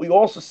view, but we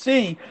also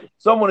see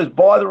someone is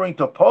bothering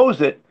to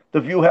oppose it.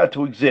 The view had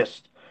to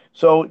exist.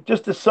 So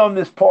just to sum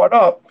this part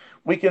up,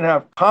 we can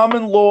have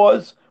common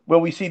laws where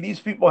we see these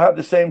people have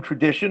the same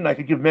tradition. I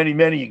could give many,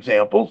 many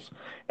examples.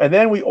 And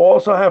then we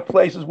also have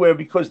places where,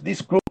 because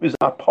this group is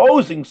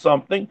opposing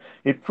something,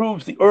 it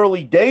proves the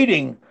early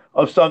dating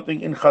of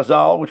something in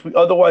Chazal, which we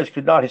otherwise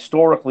could not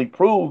historically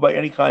prove by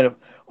any kind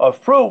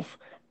of proof.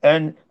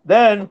 And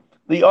then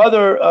the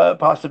other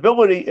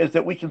possibility is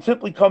that we can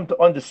simply come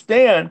to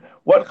understand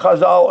what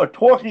Chazal are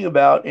talking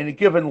about in a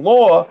given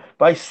law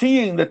by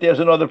seeing that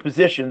there's another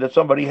position that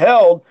somebody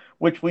held,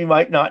 which we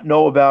might not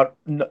know about,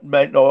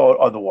 might know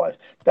otherwise.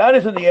 That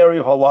is in the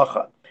area of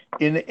halacha.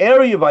 In the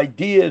area of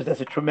ideas,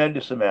 there's a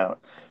tremendous amount,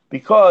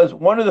 because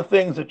one of the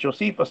things that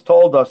Josephus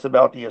told us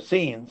about the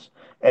Essenes,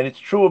 and it's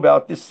true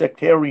about this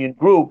sectarian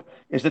group,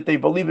 is that they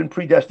believe in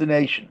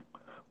predestination.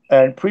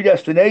 And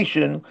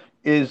predestination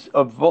is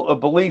a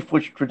belief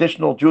which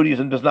traditional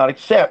Judaism does not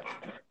accept.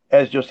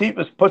 As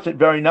Josephus puts it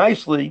very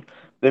nicely,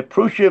 the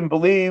Prushim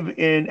believe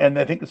in, and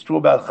I think it's true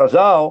about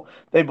Chazal,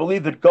 they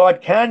believe that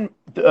God can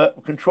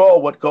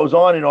control what goes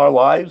on in our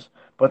lives,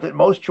 but that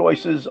most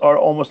choices, are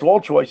almost all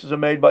choices, are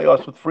made by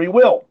us with free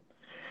will.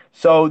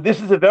 So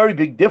this is a very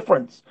big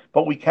difference.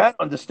 But we can't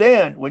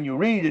understand when you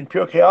read in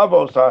Pirkei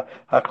Avos,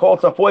 HaKol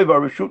Tzafoi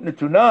V'Reshut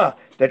Netunah,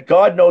 that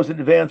God knows in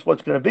advance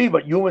what's going to be,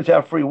 but humans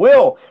have free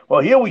will.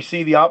 Well, here we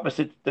see the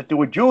opposite, that there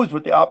were Jews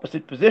with the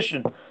opposite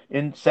position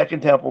in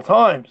Second Temple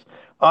times.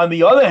 On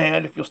the other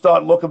hand, if you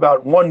start look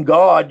about one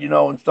God,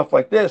 and stuff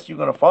like this, you're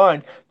going to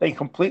find they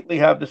completely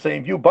have the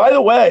same view. By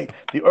the way,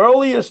 the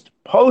earliest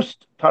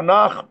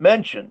post-Tanakh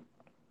mention,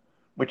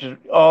 which is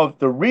of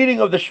the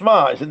reading of the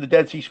Shema, is in the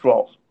Dead Sea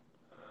Scrolls.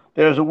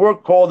 There's a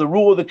work called The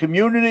Rule of the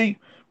Community,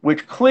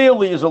 which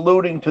clearly is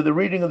alluding to the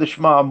reading of the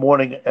Shema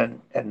morning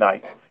and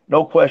night.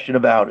 No question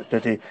about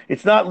it.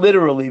 It's not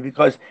literally,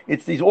 because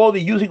it's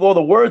using all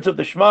the words of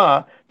the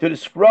Shema to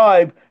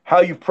describe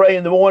how you pray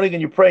in the morning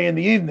and you pray in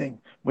the evening,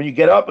 when you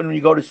get up and when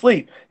you go to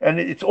sleep. And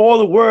it's all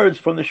the words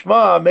from the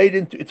Shema made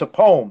into, it's a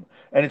poem.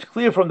 And it's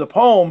clear from the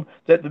poem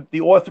that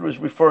the author is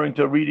referring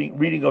to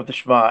reading of the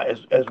Shema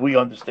as we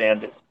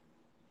understand it.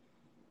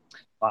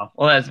 Wow.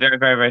 Well, that's very,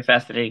 very, very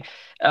fascinating.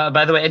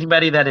 By the way,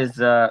 anybody that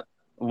is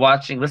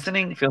watching,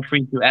 listening, feel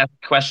free to ask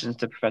questions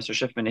to Professor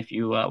Schiffman if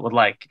you would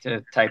like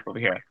to type over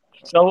here.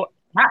 So,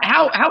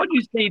 how would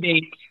you say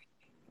they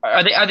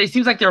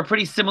seems like they're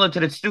pretty similar to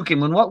the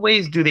Stukim. In what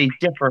ways do they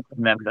differ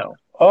from them, though?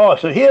 Oh,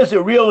 so here's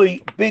a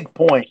really big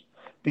point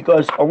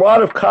because a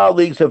lot of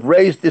colleagues have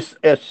raised this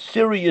as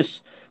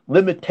serious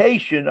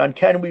limitation on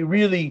can we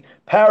really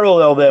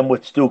parallel them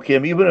with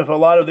Stukim, even if a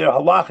lot of their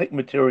halachic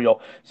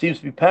material seems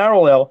to be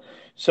parallel.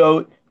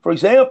 So, for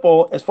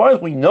example, as far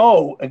as we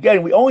know,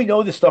 again, we only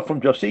know this stuff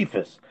from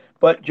Josephus,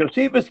 but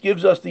Josephus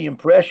gives us the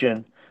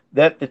impression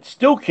that the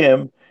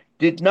Stukim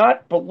did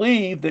not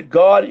believe that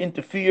God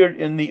interfered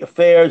in the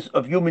affairs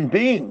of human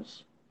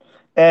beings.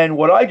 And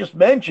what I just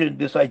mentioned,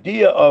 this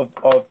idea of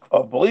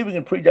believing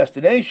in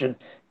predestination,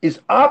 is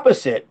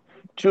opposite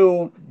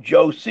to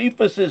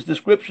Josephus's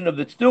description of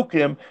the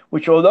Tzdukim,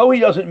 which, although he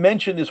doesn't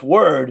mention this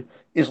word,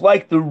 is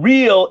like the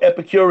real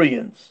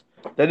Epicureans.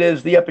 That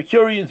is, the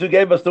Epicureans who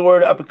gave us the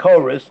word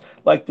Epicurus,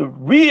 like the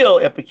real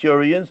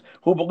Epicureans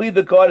who believe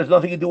that God has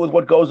nothing to do with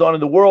what goes on in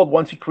the world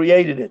once he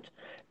created it.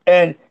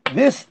 And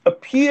this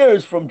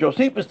appears from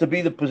Josephus to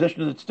be the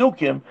position of the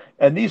Tzdukim,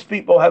 and these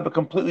people have a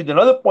completely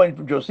another point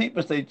from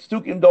Josephus. The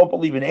Tzdukim don't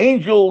believe in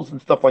angels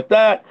and stuff like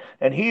that.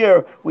 And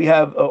here we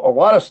have a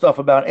lot of stuff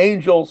about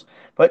angels.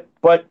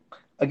 But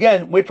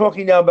again, we're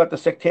talking now about the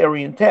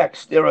sectarian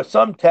texts. There are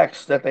some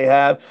texts that they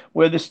have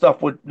where this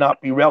stuff would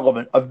not be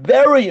relevant. A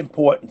very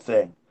important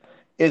thing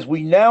is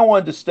we now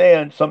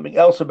understand something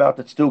else about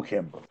the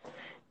Tzdukim.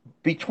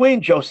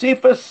 Between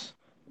Josephus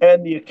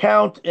and the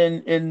account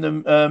in the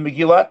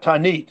Megillat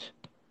Tanit,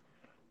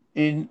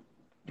 in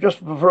just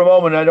for a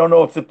moment, I don't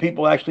know if the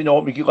people actually know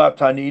what Megillat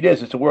Tanit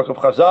is. It's a work of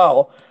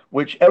Chazal,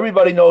 which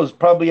everybody knows,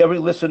 probably every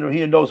listener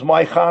here knows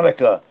My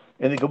Hanukkah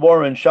in the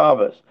Gemara and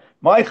Shabbos.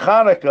 My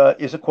Hanukkah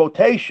is a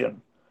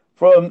quotation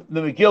from the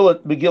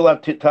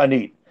Megillat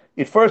Tanit.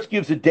 It first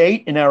gives a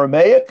date in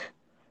Aramaic,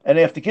 and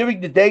after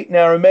giving the date in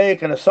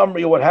Aramaic and a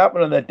summary of what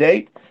happened on that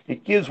date,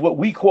 it gives what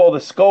we call the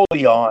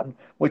scholion,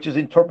 which is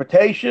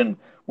interpretation,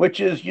 which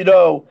is,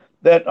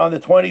 that on the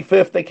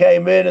 25th they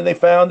came in and they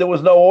found there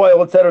was no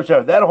oil, etc.,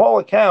 etc. That whole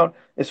account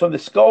is from the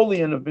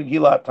scholion of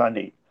Megillat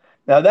Tanit.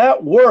 Now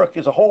that work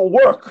is a whole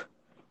work,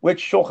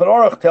 which Shulchan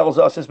Aruch tells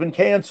us has been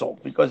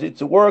canceled because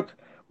it's a work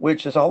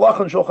which is a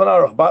halach in Shulchan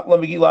Aruch, Batla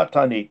Megillat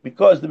Tanit,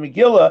 because the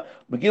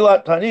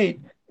Megillat Tanit,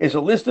 is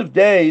a list of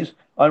days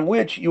on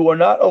which you are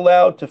not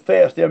allowed to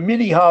fast. They're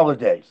mini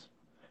holidays.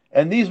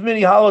 And these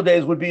mini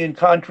holidays would be in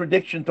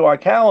contradiction to our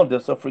calendar.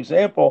 So, for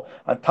example,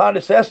 on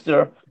Tanis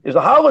Esther is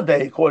a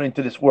holiday according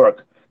to this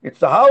work. It's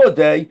the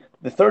holiday,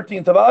 the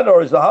 13th of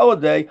Adar is the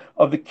holiday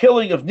of the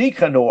killing of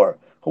Nicanor,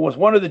 who was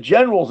one of the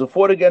generals who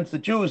fought against the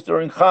Jews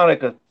during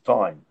Hanukkah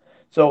time.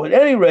 So, at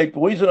any rate,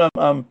 the reason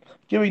I'm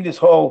giving this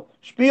whole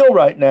spiel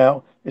right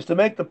now is to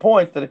make the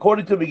point that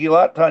according to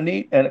Megillat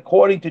Tanit and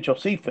according to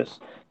Josephus,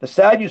 the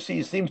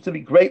Sadducees seems to be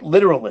great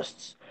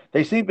literalists.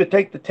 They seem to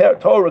take the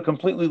Torah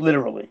completely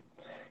literally.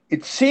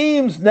 It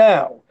seems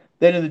now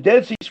that in the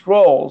Dead Sea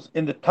Scrolls,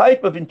 in the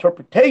type of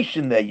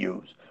interpretation they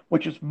use,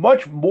 which is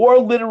much more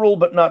literal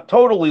but not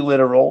totally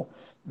literal,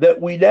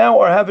 that we now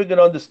are having an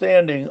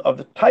understanding of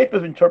the type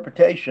of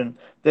interpretation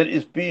that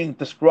is being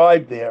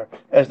described there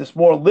as this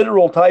more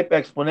literal type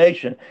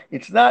explanation.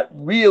 It's not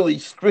really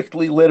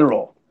strictly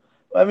literal.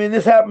 I mean,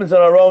 this happens in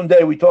our own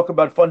day. We talk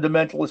about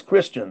fundamentalist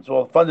Christians.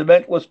 Well,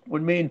 fundamentalist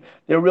would mean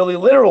they're really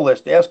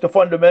literalist. Ask a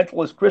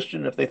fundamentalist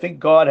Christian if they think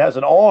God has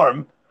an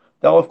arm.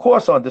 They'll, of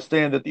course,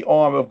 understand that the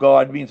arm of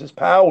God means his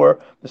power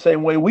the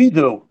same way we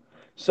do.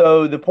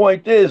 So the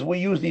point is, we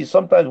use these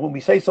sometimes when we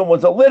say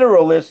someone's a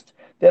literalist,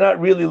 they're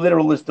not really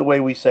literalist the way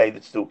we say the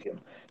Tzdukim.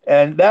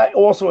 And that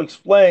also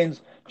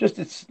explains, just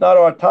it's not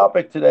our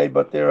topic today,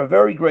 but there are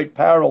very great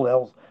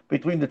parallels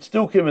between the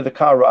Tzdukim and the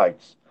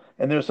Karaites.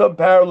 And there are some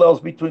parallels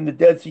between the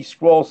Dead Sea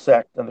Scroll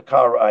sect and the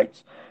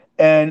Karaites.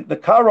 And the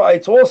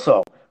Karaites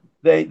also,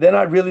 they're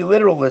not really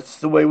literalists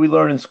the way we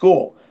learn in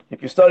school.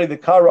 If you study the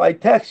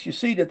Karaite text, you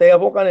see that they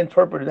have all kind of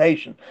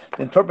interpretation.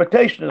 The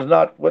interpretation is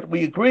not what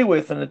we agree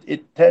with, and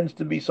it tends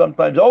to be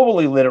sometimes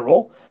overly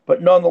literal,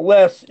 but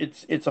nonetheless,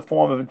 it's a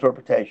form of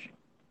interpretation.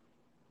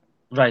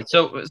 Right.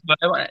 So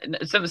similar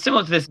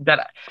to this,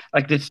 that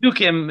like the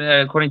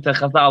Tzdukim, according to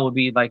Chazal, would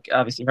be like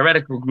obviously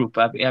heretical group,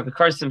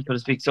 Abikarsim, so to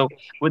speak. So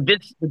would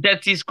this the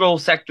Dead Sea Scroll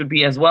sect would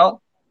be as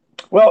well?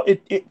 Well,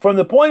 from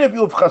the point of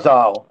view of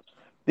Chazal,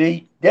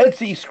 the Dead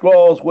Sea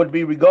Scrolls would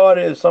be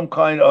regarded as some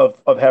kind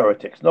of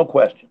heretics, no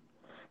question.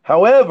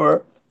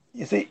 However,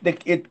 you see,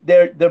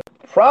 the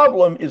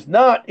problem is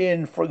not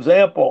in, for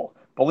example,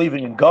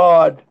 believing in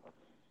God,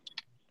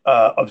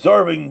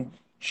 observing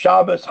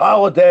Shabbos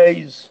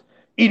holidays,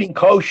 eating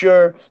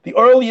kosher. The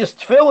earliest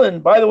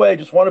tefillin, by the way, I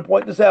just want to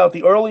point this out,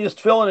 the earliest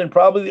tefillin and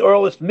probably the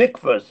earliest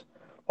mikvahs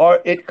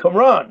are at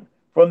Qumran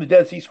from the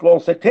Dead Sea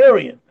Scrolls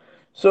sectarian.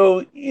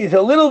 So it's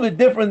a little bit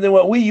different than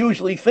what we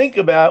usually think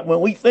about when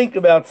we think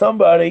about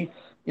somebody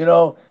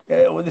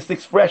with this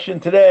expression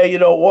today,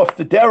 off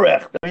the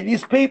derech. I mean,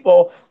 these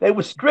people, they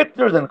were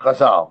stricter than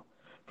Chazal.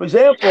 For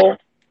example,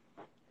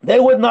 they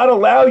would not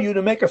allow you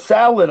to make a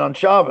salad on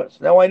Shabbos.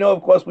 Now, I know,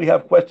 of course, we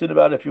have question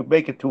about if you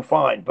make it too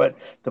fine, but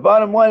the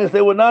bottom line is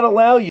they would not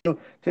allow you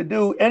to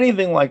do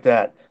anything like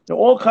that. There are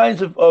all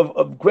kinds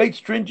of great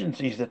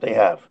stringencies that they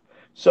have.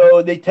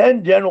 So they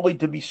tend generally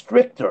to be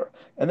stricter.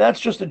 And that's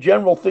just a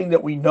general thing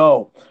that we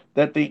know,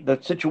 that the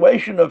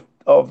situation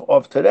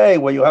of today,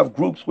 where you have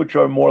groups which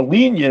are more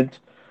lenient,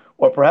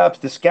 or perhaps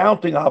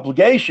discounting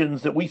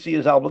obligations that we see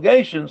as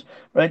obligations,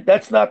 right?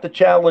 That's not the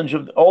challenge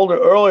of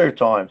earlier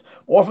times.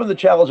 Often the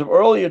challenge of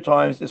earlier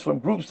times is from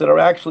groups that are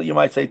actually, you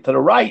might say, to the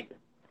right,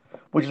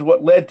 which is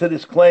what led to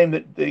this claim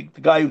that the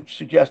guy who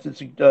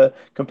suggested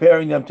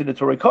comparing them to the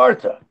Torah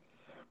Karta.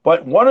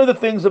 But one of the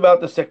things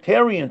about the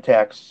sectarian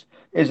texts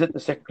is that the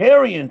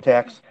sectarian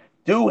texts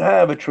do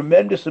have a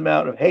tremendous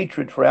amount of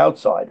hatred for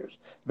outsiders,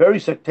 very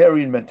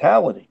sectarian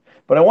mentality.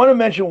 But I want to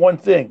mention one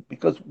thing,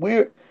 because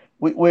we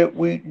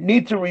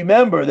need to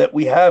remember that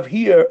we have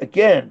here,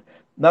 again,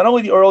 not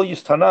only the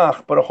earliest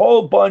Tanakh, but a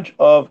whole bunch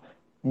of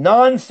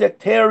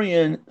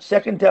non-sectarian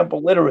Second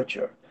Temple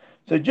literature.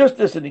 So just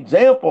as an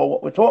example,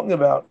 what we're talking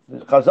about,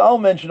 Chazal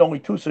mentioned only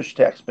two such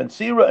texts, Ben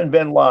Sira and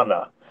Ben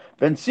Lana.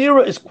 Ben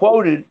Sira is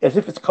quoted as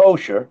if it's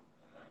kosher,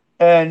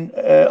 and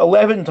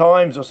 11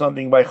 times or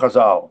something by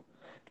Chazal.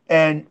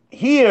 And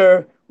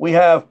here we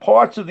have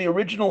parts of the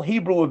original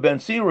Hebrew of Ben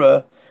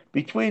Sira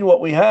between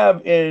what we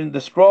have in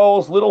the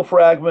scrolls, little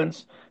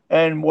fragments,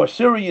 and more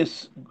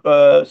serious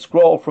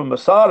scroll from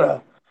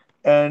Masada.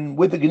 And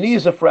with the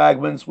Geniza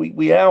fragments, we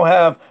now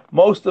have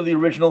most of the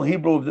original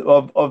Hebrew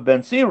of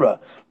Ben Sira.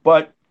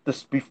 But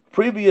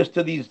previous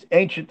to these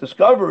ancient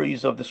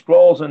discoveries of the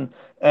scrolls and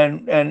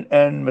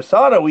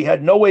Masada, we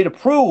had no way to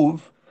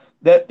prove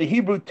that the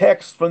Hebrew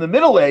texts from the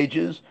Middle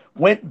Ages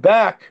went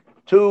back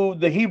to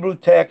the Hebrew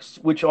texts,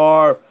 which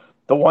are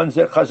the ones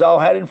that Chazal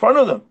had in front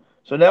of them.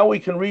 So now we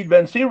can read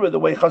Ben Sira the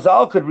way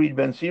Chazal could read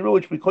Ben Sira,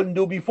 which we couldn't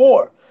do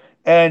before.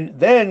 And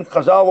then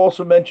Chazal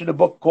also mentioned a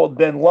book called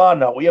Ben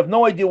Lana. We have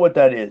no idea what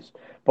that is.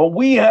 But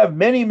we have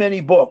many, many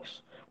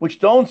books which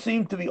don't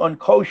seem to be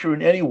unkosher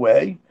in any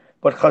way,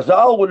 but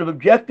Chazal would have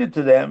objected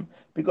to them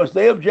because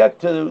they object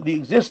to the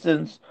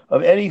existence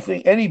of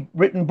any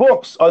written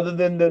books other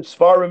than the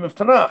Sfarim of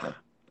Tanakh.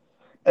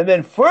 And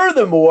then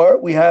furthermore,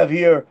 we have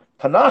here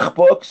Tanakh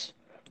books,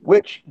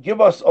 which give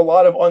us a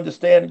lot of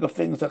understanding of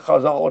things that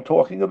Chazal are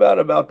talking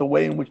about the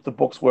way in which the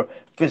books were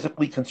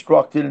physically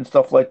constructed and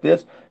stuff like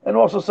this, and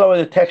also some of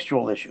the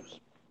textual issues.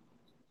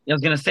 I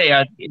was going to say,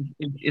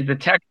 is the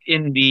text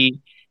in the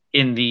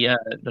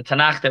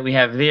Tanakh that we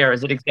have there,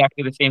 is it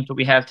exactly the same that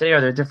we have today, or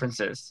are there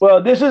differences?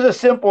 Well, this is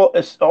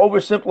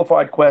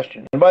oversimplified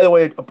question. And by the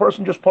way, a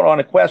person just put on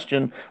a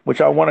question,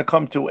 which I want to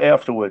come to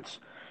afterwards.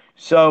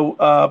 So,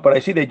 but I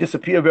see they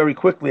disappear very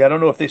quickly. I don't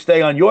know if they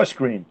stay on your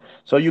screen,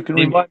 so you can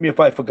remind me if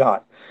I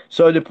forgot.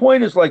 So the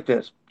point is like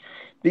this.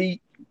 The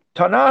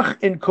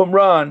Tanakh in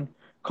Qumran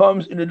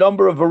comes in a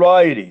number of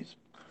varieties.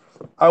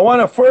 I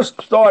want to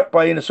first start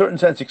by, in a certain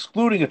sense,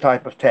 excluding a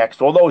type of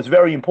text, although it's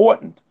very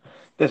important.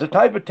 There's a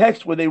type of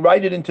text where they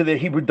write it into their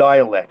Hebrew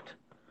dialect.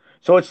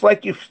 So it's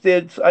like I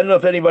don't know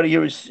if anybody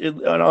here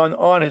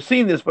has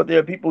seen this, but there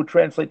are people who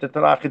translate the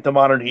Tanakh into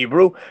modern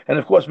Hebrew, and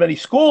of course many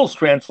schools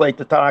translate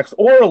the Tanakh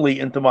orally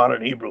into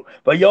modern Hebrew.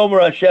 But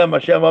Yomer Hashem,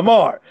 Hashem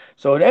Amar.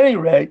 So at any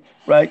rate,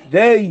 right,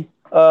 they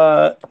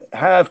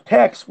have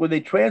texts where they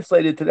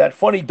translate it to that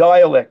funny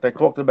dialect I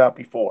talked about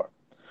before.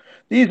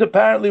 These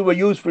apparently were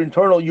used for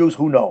internal use,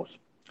 who knows.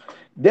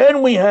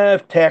 Then we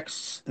have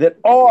texts that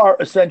are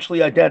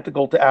essentially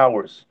identical to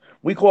ours.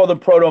 We call them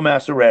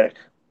Proto-Masoretic.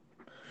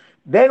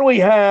 Then we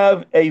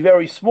have a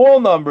very small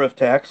number of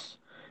texts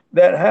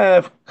that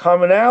have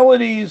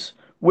commonalities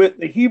with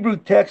the Hebrew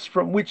text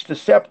from which the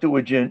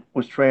Septuagint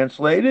was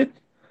translated,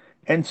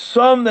 and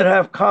some that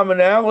have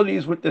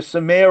commonalities with the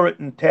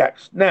Samaritan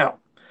text. Now,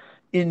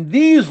 in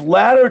these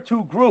latter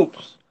two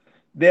groups,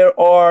 there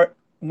are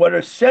what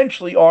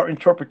essentially are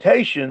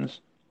interpretations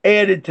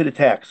added to the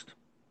text.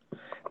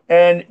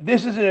 And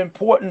this is an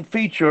important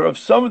feature of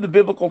some of the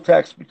biblical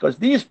texts because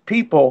these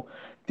people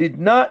did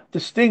not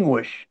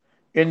distinguish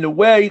in the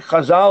way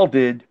Chazal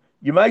did,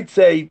 you might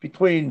say,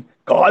 between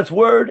God's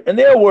word and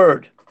their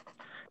word.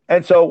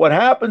 And so what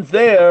happens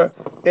there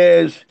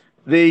is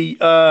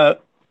the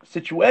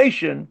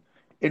situation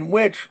in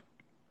which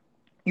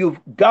you've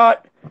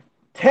got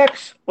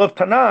texts of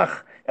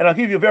Tanakh, and I'll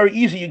give you a very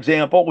easy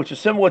example, which is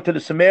similar to the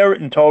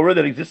Samaritan Torah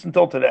that exists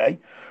until today,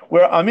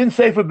 where I'm in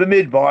Sefer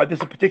B'Midbar, this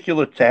is a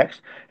particular text,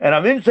 and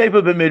I'm in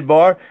Sefer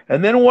B'Midbar,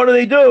 and then what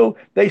do?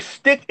 They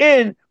stick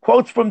in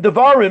quotes from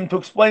Devarim to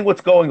explain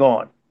what's going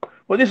on.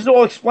 Well, this is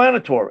all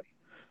explanatory.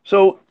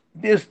 So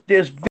there's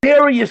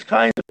various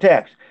kinds of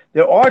texts.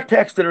 There are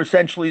texts that are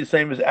essentially the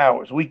same as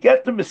ours. We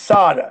get to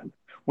Masada,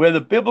 where the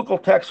biblical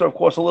texts are, of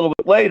course, a little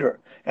bit later.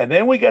 And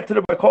then we get to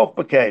the Bar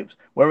Kokhba caves,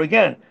 where,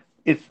 again,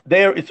 It's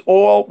there. It's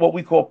all what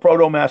we call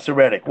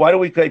Proto-Masoretic. Why do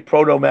we say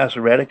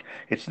Proto-Masoretic?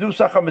 It's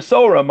Nusach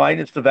HaMasorah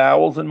minus the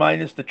vowels and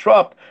minus the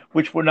trup,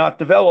 which were not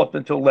developed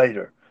until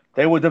later.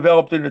 They were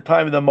developed in the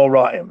time of the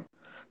Moraim.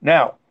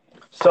 Now,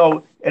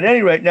 so at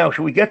any rate, now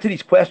should we get to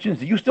these questions?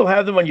 Do you still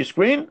have them on your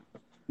screen?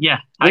 Yeah,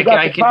 We got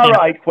I the can. Yeah.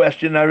 Karaite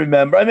question. I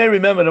remember. I may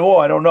remember them all.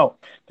 I don't know.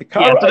 The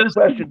Yeah, so Karaite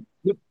question.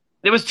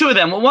 there was two of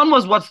them. One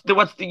was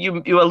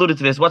you alluded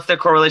to this. What's their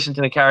correlation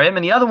to the Karaim?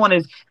 And the other one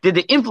is, did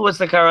they influence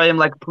the Karaim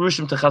like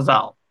Purushim to Chazal?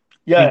 I think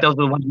Yeah. those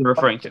are the ones you're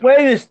referring to.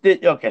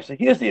 Okay, so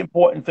here's the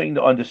important thing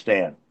to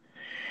understand.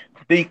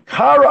 The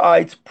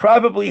Karaites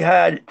probably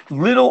had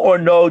little or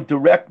no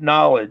direct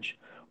knowledge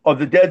of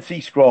the Dead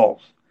Sea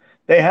Scrolls.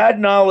 They had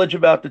knowledge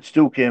about the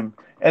Tzdukim,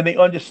 and they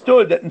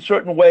understood that in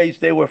certain ways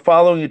they were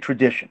following a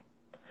tradition.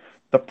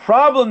 The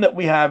problem that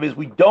we have is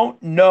we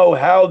don't know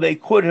how they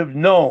could have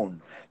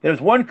known.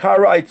 There's one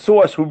Karaite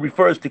source who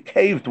refers to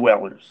cave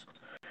dwellers.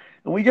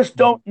 And we just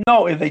don't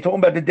know if they're talking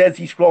about the Dead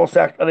Sea Scrolls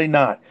sect or they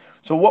not.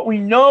 So what we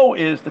know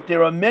is that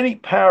there are many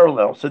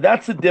parallels. So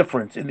that's the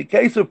difference. In the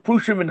case of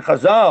Prushim and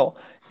Chazal,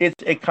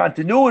 it's a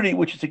continuity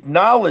which is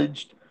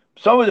acknowledged.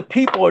 Some of the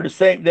people are the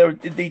same.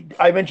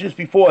 I mentioned this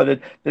before,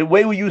 that the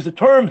way we use the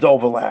terms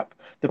overlap.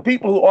 The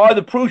people who are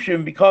the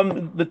Prushim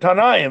become the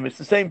Tanaim. It's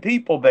the same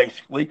people,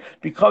 basically,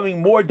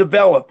 becoming more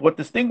developed. What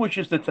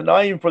distinguishes the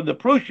Tanaim from the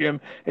Prushim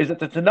is that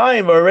the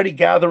Tanaim are already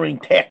gathering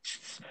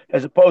texts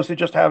as opposed to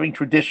just having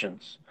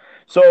traditions.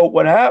 So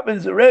what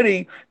happens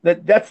already,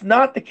 that's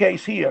not the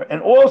case here.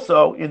 And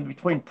also, in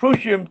between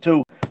Prushim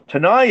to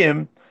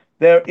Tanaim,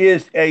 there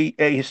is a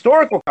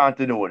historical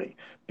continuity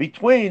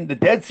between the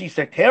Dead Sea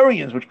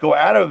sectarians, which go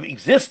out of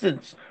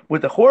existence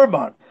with the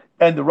Churban,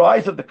 and the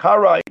rise of the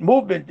Karaite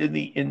movement in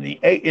the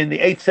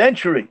 8th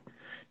century.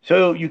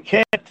 So you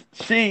can't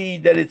see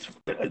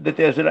that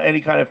there's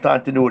any kind of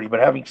continuity. But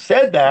having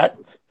said that,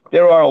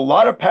 there are a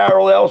lot of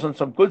parallels, and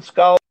some good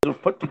scholars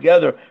have put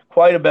together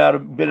quite about a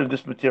bit of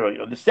this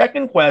material. The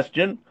second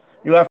question,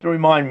 you have to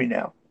remind me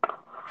now.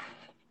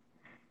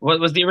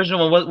 What was the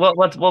original one?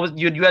 What was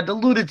you had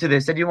alluded to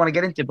this? Said you want to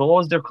get into it, but what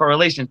was their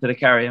correlation to the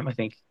Karaim? I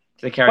think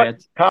to the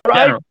Karaites.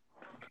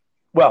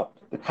 Well,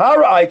 the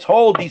Karaites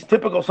hold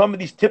some of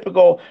these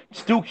typical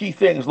Stuki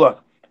things.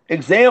 Look,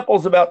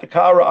 examples about the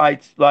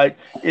Karaites,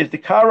 is the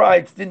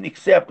Karaites didn't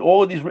accept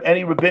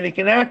any rabbinic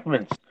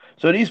enactments.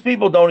 So these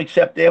people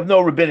they have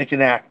no rabbinic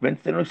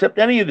enactments. They don't accept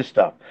any of this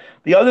stuff.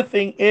 The other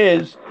thing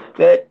is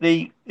that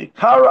the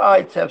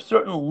Karaites have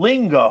certain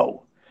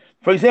lingo.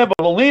 For example,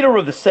 the leader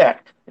of the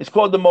sect is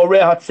called the Moreh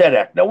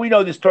HaTzedek. Now, we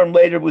know this term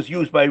later was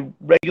used by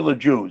regular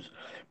Jews,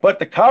 but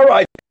the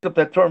Karaites picked up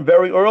that term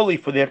very early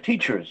for their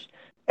teachers.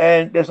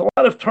 And there's a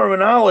lot of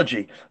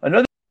terminology.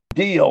 Another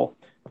deal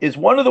is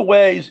one of the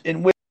ways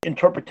in which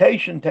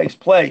interpretation takes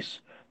place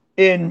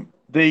in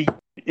the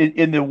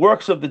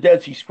works of the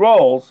Dead Sea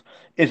Scrolls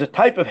is a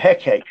type of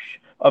hekesh,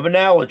 of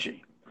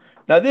analogy.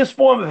 Now, this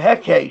form of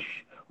hekesh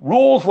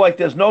rules like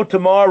there's no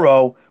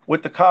tomorrow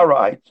with the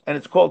Karaites, and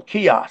it's called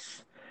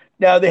kias.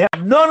 Now, they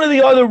have none of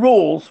the other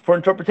rules for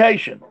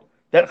interpretation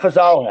that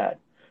Chazal had.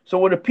 So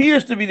what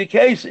appears to be the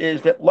case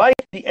is that, like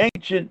the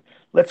ancient,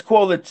 let's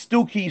call it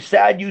Stuki,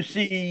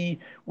 Sadducee,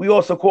 we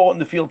also call it in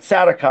the field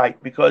Sadokite,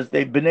 because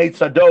they B'nai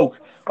Tzadok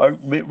are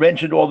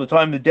mentioned all the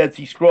time in the Dead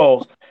Sea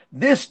Scrolls.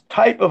 This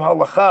type of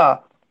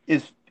halacha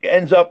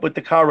ends up with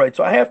the Karaites.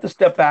 So I have to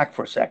step back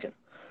for a second.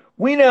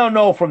 We now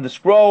know from the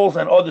scrolls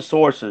and other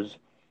sources,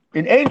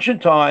 in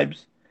ancient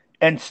times,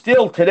 and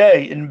still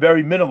today in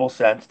very minimal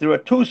sense, there are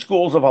two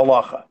schools of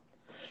halacha.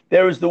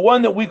 There is the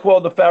one that we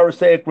call the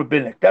Pharisaic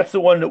rabbinic. That's the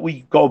one that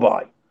we go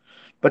by.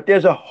 But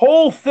there's a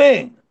whole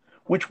thing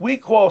which we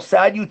call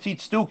Sadducee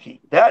Stuki.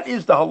 That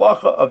is the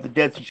halacha of the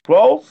Dead Sea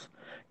Scrolls.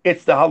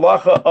 It's the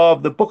halacha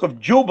of the Book of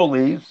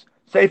Jubilees,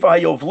 Sefer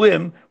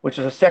HaYovlim, which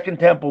is a Second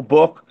Temple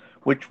book,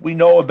 which we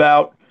know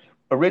about.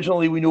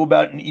 Originally, we knew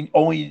about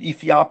only an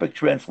Ethiopic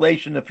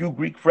translation, a few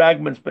Greek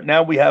fragments, but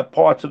now we have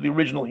parts of the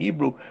original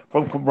Hebrew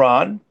from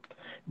Qumran.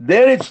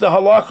 Then it's the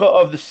halacha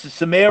of the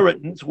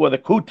Samaritans, who are the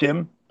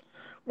Kutim,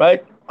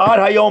 right? Ad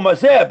Hayom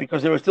Hazeh,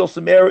 because there are still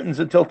Samaritans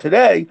until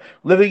today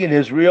living in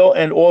Israel,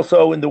 and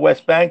also in the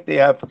West Bank. They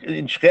have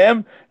in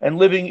Shechem and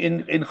living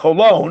in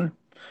Cholon.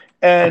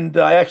 And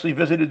I actually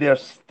visited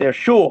their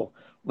shul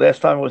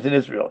last time I was in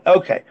Israel.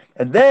 Okay,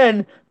 and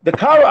then the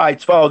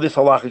Karaites follow this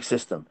halachic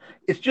system.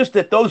 It's just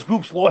that those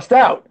groups lost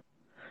out.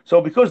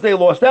 So because they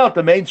lost out,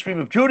 the mainstream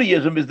of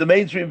Judaism is the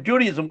mainstream of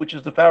Judaism, which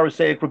is the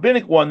Pharisaic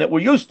rabbinic one that we're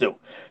used to.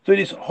 So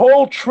this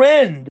whole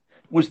trend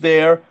was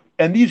there,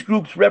 and these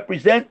groups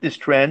represent this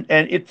trend,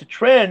 and it's a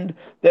trend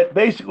that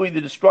basically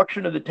the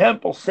destruction of the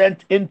temple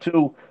sent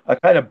into a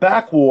kind of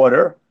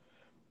backwater,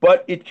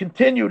 but it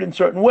continued in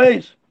certain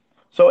ways.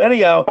 So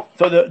anyhow,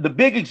 the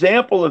big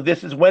example of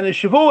this is when is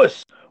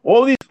Shavuos.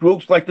 All these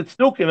groups, like the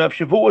Tzdukim, have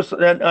Shavuos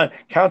and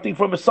counting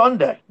from a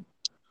Sunday,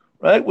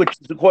 right? Which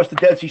is, of course, the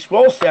Dead Sea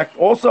Scrolls sect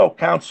also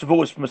counts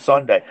Shavuos from a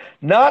Sunday.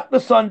 Not the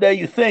Sunday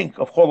you think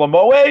of Chol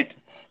HaMoed,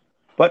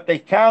 but they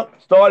count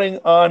starting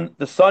on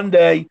the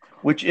Sunday,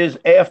 which is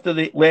after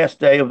the last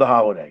day of the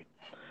holiday.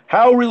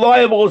 How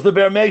reliable is the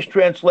Vermeer's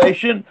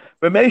translation?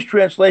 Vermeer's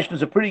translation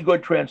is a pretty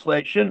good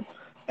translation,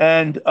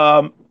 and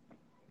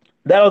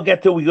that'll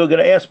get to. You're going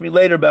to ask me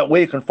later about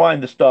where you can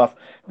find the stuff.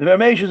 The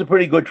Vermeer's is a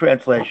pretty good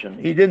translation.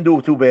 He didn't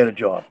do too bad a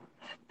job.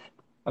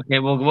 Okay,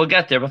 we'll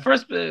get there. But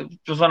first,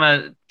 just want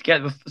to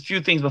get a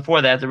few things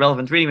before that. The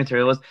relevant reading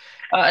material is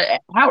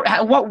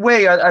what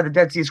way are the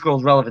Dead Sea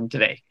Scrolls relevant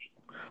today?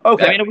 I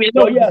Okay. mean, we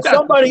So know yeah, we've got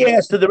somebody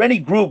asked, are there any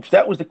groups?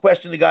 That was the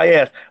question the guy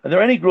asked. Are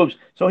there any groups?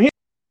 So here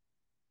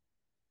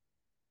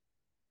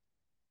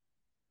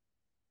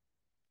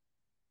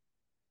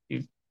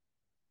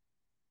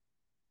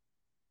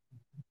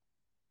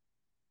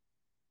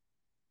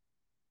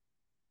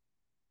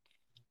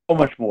so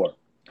much more.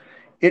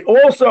 It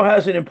also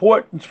has an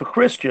importance for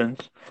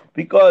Christians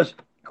because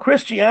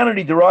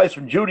Christianity derives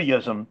from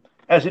Judaism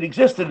as it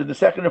existed in the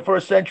second and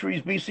first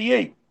centuries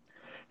BCE.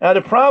 Now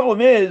the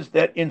problem is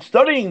that in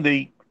studying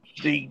the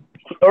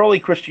early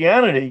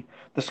Christianity,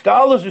 the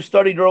scholars who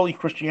studied early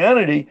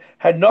Christianity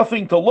had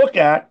nothing to look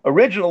at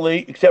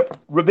originally except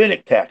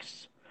rabbinic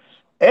texts.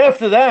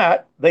 After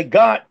that, they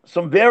got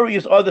some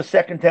various other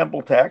Second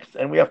Temple texts,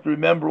 and we have to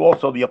remember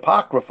also the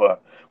Apocrypha,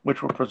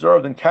 which were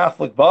preserved in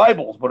Catholic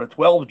Bibles, but are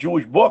 12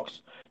 Jewish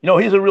books.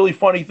 Here's a really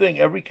funny thing.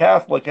 Every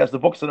Catholic has the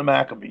books of the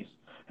Maccabees,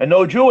 and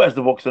no Jew has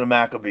the books of the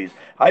Maccabees.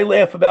 I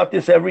laugh about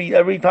this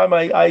every time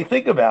I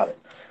think about it.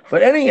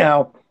 But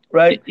anyhow,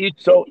 right? you,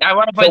 So, I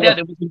want to so point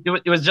out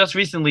what? it was just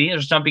recently,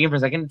 just jumping in for a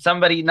second,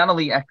 somebody, not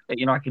only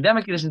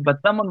academic editions,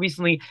 but someone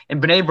recently in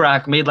Bnei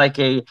Brak made like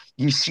a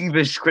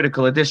yeshivish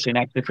critical edition,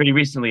 actually pretty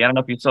recently. I don't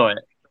know if you saw it.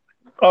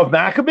 Of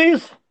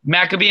Maccabees?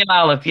 Maccabean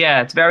Aleph,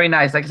 yeah, it's very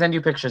nice. I can send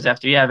you pictures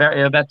after. Yeah,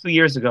 about 2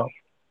 years ago.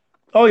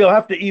 Oh, you'll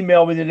have to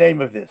email me the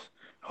name of this,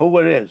 who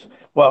it is.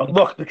 Well,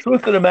 look, the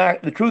truth of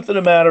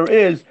the matter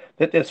is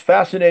that there's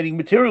fascinating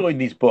material in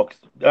these books.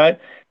 Right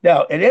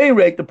now, at any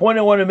rate, the point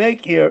I want to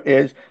make here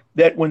is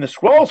that when the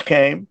scrolls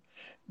came,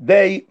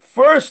 there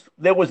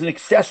was an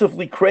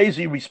excessively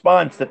crazy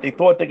response that they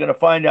thought they're going to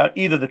find out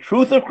either the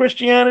truth of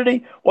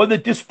Christianity or the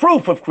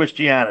disproof of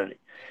Christianity.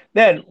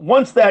 Then,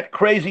 once that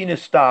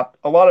craziness stopped,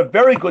 a lot of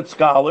very good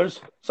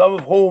scholars, some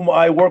of whom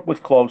I work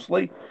with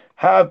closely,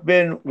 have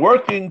been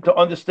working to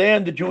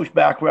understand the Jewish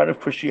background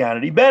of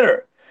Christianity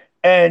better.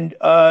 And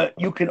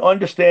you can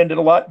understand it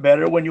a lot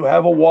better when you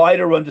have a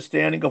wider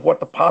understanding of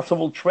what the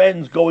possible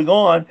trends going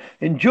on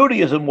in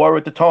Judaism were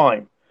at the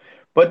time.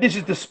 But this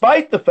is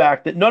despite the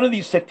fact that none of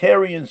these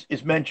sectarians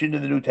is mentioned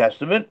in the New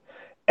Testament,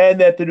 and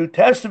that the New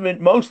Testament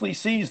mostly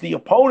sees the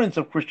opponents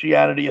of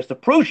Christianity as the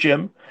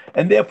Prushim,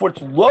 and therefore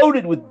it's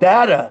loaded with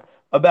data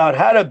about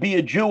how to be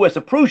a Jew as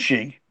a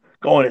Prushi,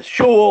 going to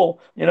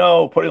shul,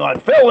 putting on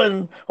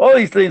tefillin, all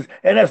these things,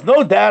 and there's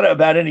no data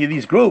about any of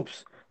these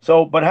groups.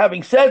 So, but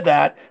having said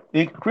that,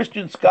 the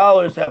Christian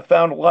scholars have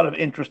found a lot of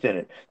interest in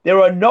it.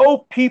 There are no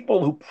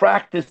people who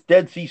practice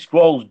Dead Sea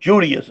Scrolls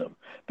Judaism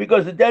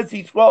because the Dead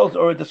Sea Scrolls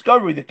are a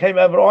discovery that came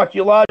out of an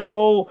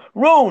archaeological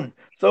ruin.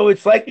 So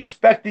it's like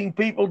expecting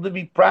people to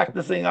be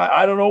practicing,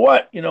 I don't know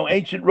what,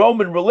 ancient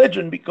Roman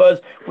religion because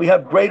we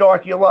have great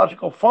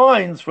archaeological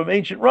finds from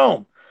ancient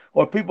Rome.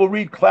 Or people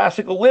read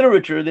classical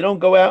literature, they don't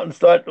go out and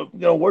start,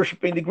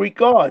 worshiping the Greek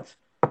gods.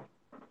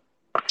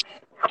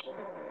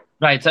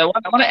 Right. So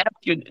I want to ask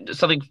you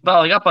something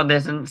following up on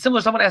this, and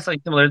similar. Someone asked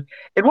something similar.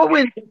 In what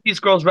way are these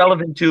scrolls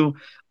relevant to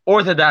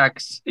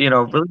Orthodox,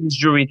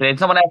 religious Jewry today? And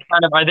someone asked,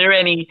 kind of, are there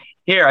any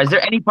here? Is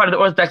there any part of the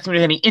Orthodox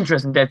community any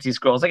interest in Dead Sea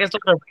Scrolls? I guess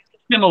those are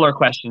similar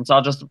questions. So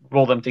I'll just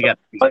roll them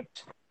together.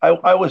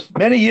 I was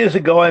many years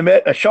ago. I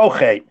met a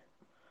shochet,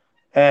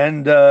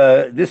 and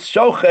this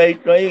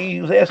shochet,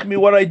 he was asking me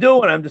what I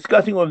do, and I'm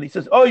discussing with him. He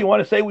says, "Oh, you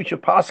want to say we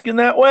should paskin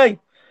that way?"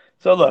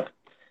 So look,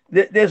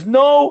 there's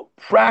no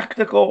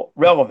practical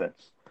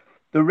relevance.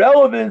 The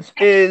relevance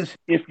is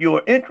if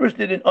you're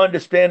interested in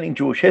understanding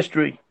Jewish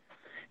history,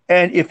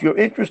 and if you're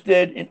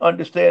interested in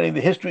understanding the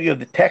history of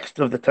the text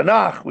of the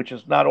Tanakh, which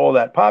is not all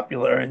that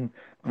popular in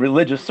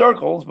religious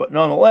circles, but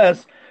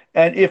nonetheless,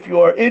 and if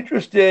you're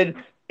interested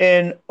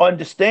in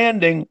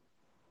understanding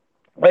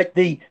like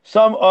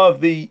some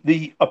of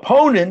the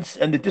opponents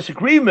and the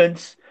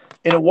disagreements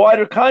in a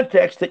wider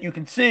context that you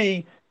can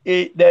see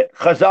that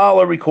Chazal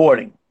are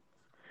recording.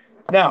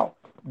 Now,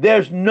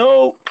 there's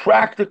no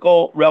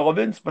practical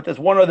relevance, but there's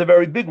one other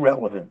very big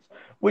relevance,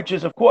 which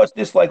is, of course,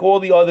 this, like all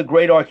the other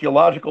great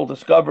archaeological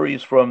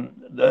discoveries from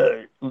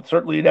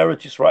certainly in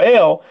Eretz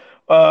Israel,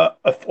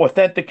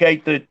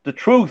 authenticate the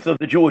truth of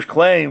the Jewish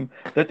claim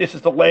that this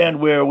is the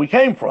land where we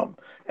came from.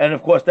 And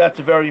of course, that's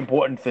a very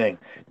important thing.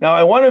 Now,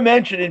 I want to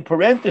mention in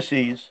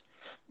parentheses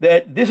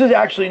that this is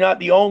actually not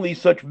the only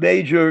such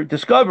major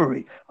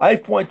discovery.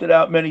 I've pointed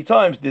out many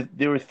times that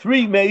there are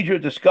three major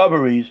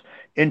discoveries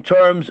in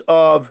terms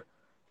of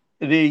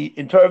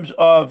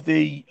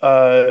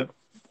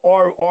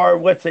our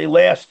let's say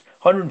last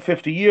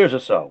 150 years or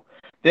so.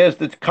 There's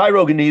the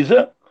Cairo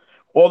Geniza,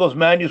 all those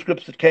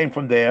manuscripts that came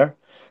from there.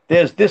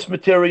 There's this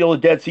material, the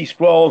Dead Sea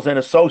Scrolls, and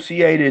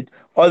associated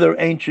other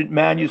ancient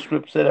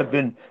manuscripts that have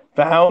been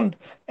found.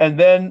 And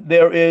then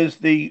there is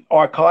the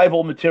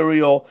archival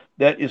material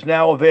that is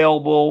now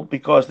available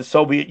because the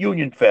Soviet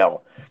Union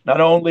fell.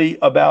 Not only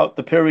about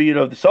the period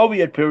of the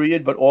Soviet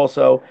period, but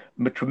also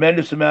a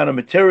tremendous amount of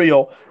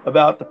material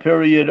about the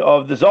period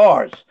of the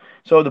czars.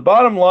 So the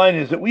bottom line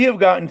is that we have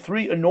gotten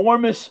three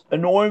enormous,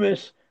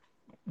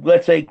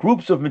 let's say,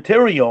 groups of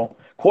material,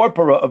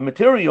 corpora of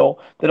material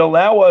that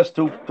allow us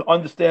to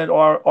understand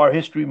our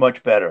history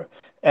much better.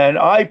 And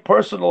I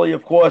personally,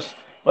 of course,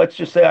 let's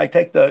just say I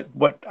take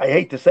what I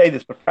hate to say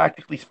this, but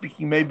practically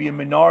speaking, maybe a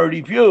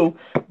minority view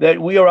that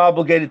we are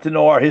obligated to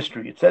know our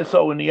history. It says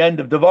so in the end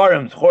of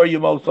Devarim, Zchor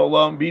Yemos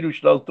Olam, Bidu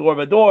Shlos Dor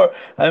Vador,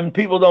 and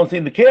people don't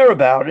seem to care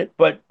about it,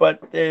 but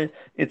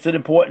it's an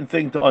important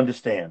thing to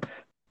understand.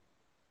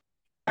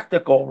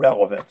 Practical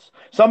relevance.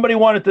 Somebody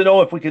wanted to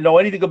know if we can know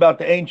anything about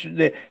the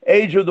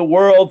age of the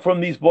world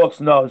from these books.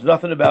 No, there's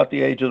nothing about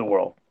the age of the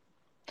world.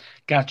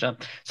 Gotcha.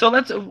 So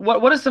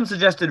what are some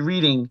suggested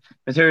reading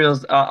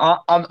materials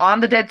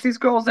on the Dead Sea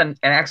Scrolls and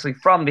actually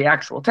from the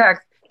actual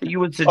text that you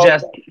would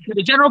suggest Okay. to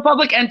the general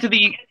public and to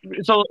the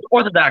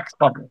Orthodox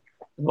public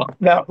as well?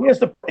 Now, here's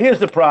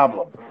the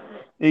problem.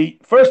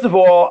 First of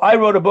all, I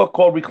wrote a book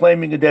called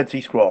Reclaiming the Dead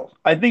Sea Scrolls.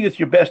 I think it's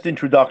your best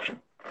introduction.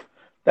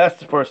 That's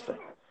the first thing.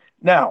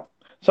 Now,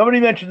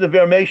 somebody mentioned the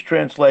Vermeesh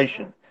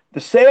translation.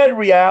 The sad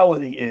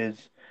reality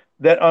is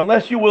that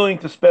unless you're willing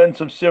to spend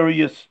some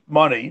serious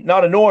money,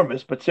 not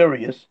enormous, but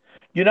serious,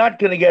 you're not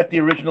going to get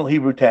the original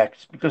Hebrew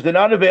texts because they're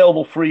not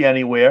available free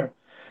anywhere.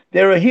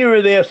 There are here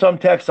or there some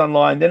texts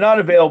online. They're not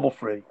available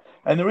free.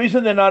 And the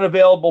reason they're not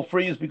available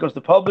free is because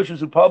the publishers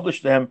who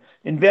publish them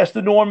invest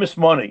enormous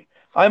money.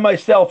 I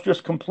myself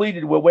just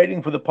completed, we're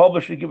waiting for the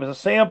publisher to give us a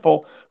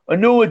sample, a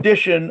new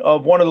edition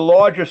of one of the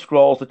larger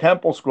scrolls, the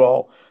Temple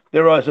Scroll.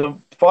 There are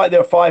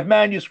five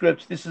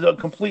manuscripts. This is a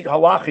complete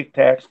halachic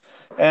text,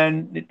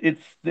 and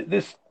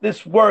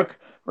this work,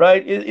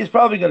 right, is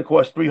probably going to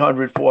cost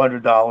 $300,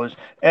 $400,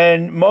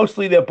 and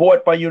mostly they're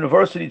bought by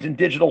universities in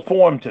digital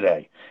form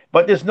today.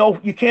 But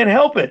you can't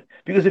help it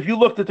because if you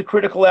looked at the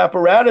critical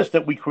apparatus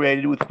that we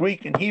created with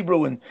Greek and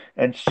Hebrew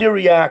and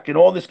Syriac and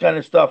all this kind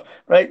of stuff,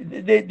 right,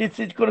 it's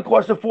going to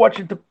cost a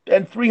fortune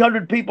and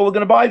 300 people are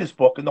going to buy this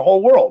book in the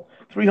whole world,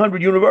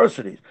 300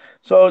 universities.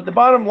 So the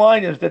bottom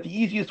line is that the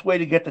easiest way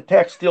to get the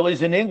text still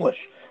is in English.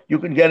 You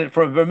can get it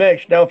from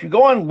Vermeesh. Now, if you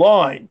go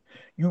online,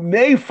 you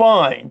may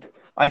find,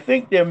 I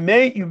think you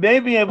may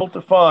be able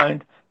to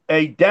find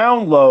a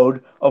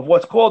download of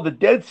what's called the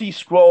Dead Sea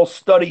Scrolls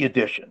Study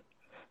Edition.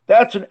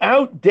 That's an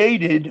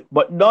outdated,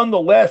 but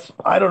nonetheless,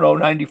 I don't know,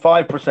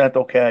 95%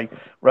 okay,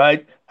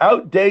 right?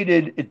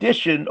 Outdated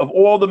edition of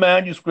all the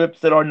manuscripts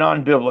that are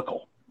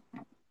non-biblical.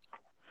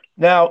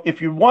 Now,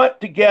 if you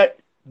want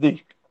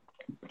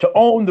to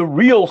own the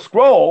real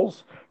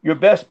scrolls, your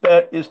best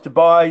bet is to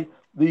buy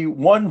the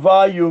one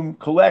volume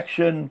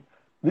collection.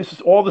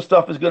 All the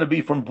stuff is going to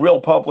be from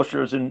Brill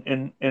Publishers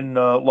in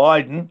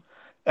Leiden,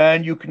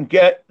 and you can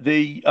get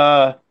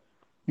the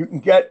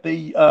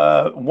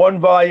one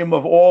volume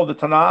of all the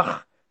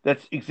Tanakh that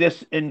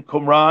exists in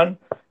Qumran,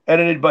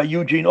 edited by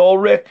Eugene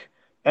Ulrich,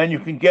 and you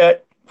can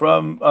get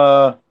from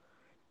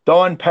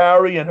Don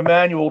Parry and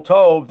Emmanuel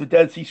Tove the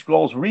Dead Sea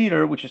Scrolls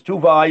Reader, which is two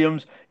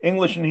volumes,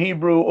 English and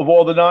Hebrew, of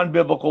all the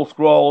non-biblical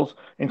scrolls,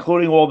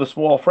 including all the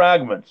small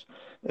fragments.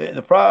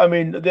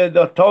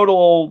 The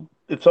total,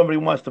 if somebody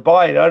wants to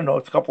buy it, I don't know,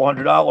 it's a couple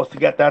 $100 to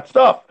get that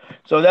stuff.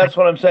 So that's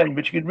what I'm saying.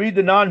 But you can read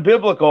the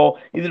non-biblical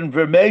either in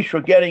Vermeesh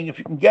or if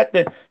you can get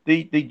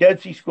the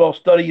Dead Sea Scroll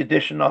Study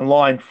Edition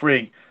online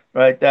free,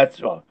 right?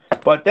 That's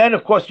But then,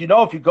 of course,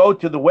 if you go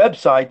to the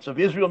websites of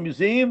Israel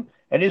Museum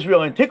and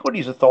Israel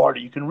Antiquities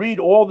Authority, you can read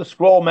all the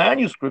scroll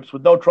manuscripts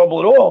with no trouble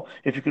at all.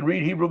 If you can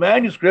read Hebrew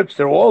manuscripts,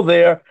 they're all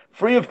there,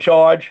 free of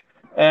charge,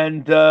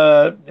 and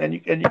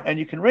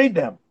you can read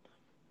them.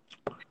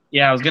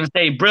 Yeah, I was going to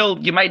say, Brill,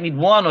 you might need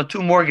one or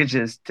two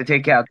mortgages to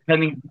take out,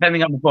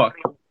 depending on the book.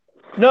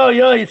 No,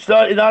 it's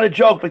not a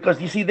joke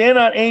because you see, they're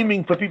not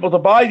aiming for people to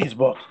buy these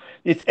books.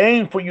 It's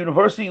aimed for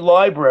university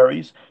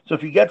libraries. So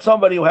if you get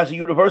somebody who has a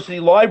university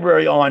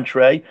library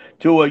entree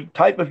to a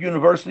type of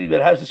university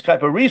that has this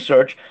type of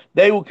research,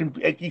 they're even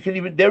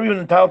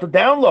entitled to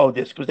download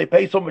this because they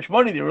pay so much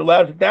money. They're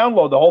allowed to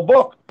download the whole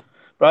book,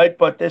 right?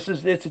 But it's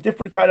a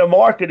different kind of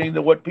marketing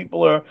than what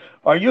people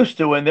are used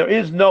to. And there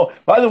is no.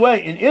 By the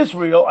way, in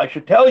Israel, I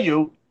should tell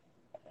you.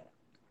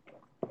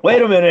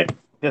 Wait a minute.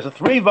 There's a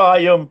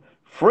 3-volume,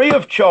 free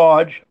of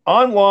charge,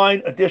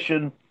 online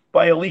edition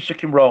by Elisha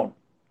Qimron.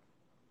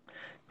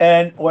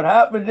 And what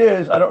happened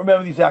is, I don't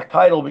remember the exact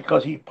title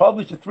because he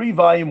published a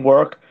 3-volume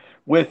work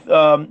with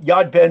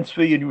Yad Ben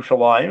Tzvi in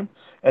Yerushalayim,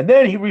 and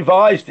then he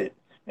revised it.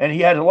 And he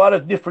had a lot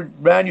of different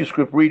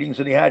manuscript readings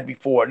than he had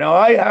before. Now,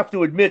 I have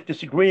to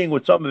disagreeing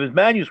with some of his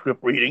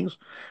manuscript readings,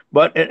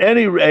 but at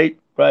any rate,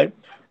 right,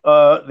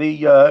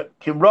 the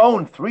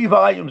Qimron 3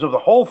 volumes of the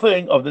whole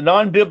thing of the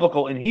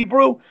non-biblical in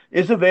Hebrew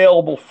is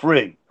available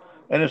free.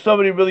 And if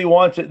somebody really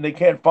wants it and they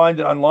can't find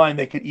it online,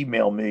 they can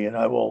email me, and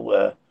I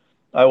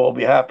will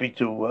be happy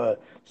to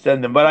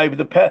send them. But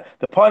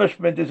the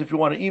punishment is if you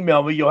want to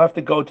email me, you'll have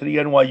to go to the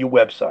NYU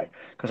website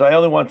because I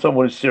only want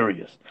someone who's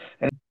serious.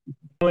 And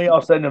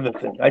I'll send them the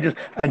thing.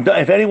 And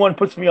if anyone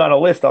puts me on a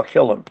list, I'll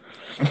kill them.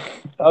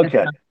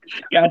 Okay.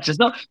 Gotcha.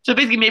 So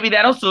basically, maybe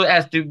that also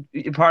has to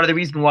part of the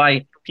reason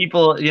why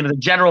people, the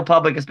general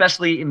public,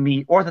 especially in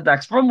the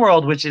Orthodox frum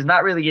world, which is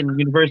not really in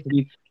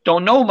university,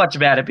 don't know much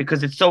about it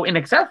because it's so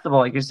inaccessible,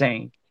 like you're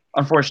saying,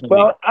 unfortunately.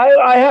 Well,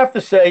 I have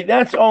to say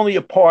that's only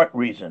a part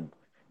reason.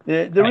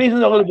 The Right. reason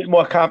is a little bit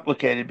more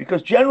complicated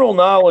because general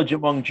knowledge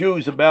among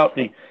Jews about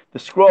the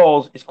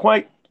scrolls is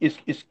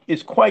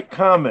quite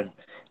common.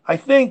 I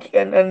think,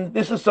 and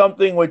this is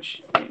something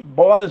which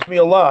bothers me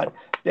a lot.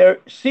 There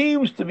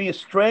seems to be a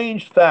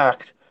strange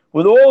fact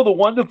with all the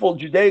wonderful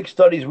Judaic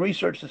studies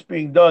research that's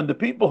being done. The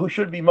people who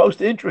should be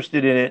most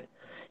interested in it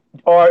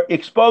are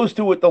exposed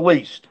to it the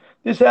least.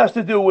 This has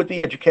to do with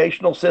the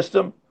educational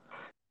system.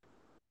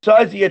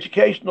 Besides the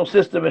educational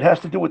system, it has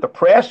to do with the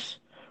press,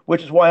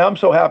 which is why I'm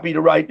so happy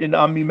to write in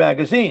Ami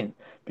magazine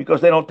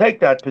because they don't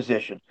take that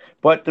position.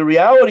 But the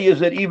reality is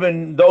that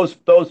even those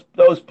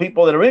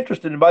people that are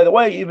interested, and by the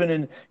way, even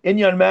in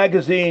Inyan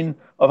magazine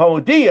of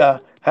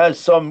Hamodia has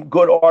some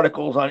good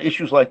articles on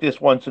issues like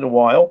this once in a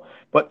while.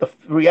 But the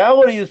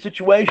reality of the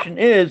situation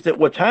is that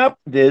what's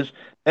happened is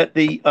that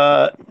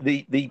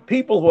the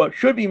people who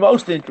should be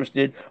most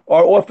interested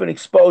are often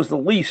exposed the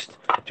least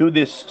to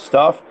this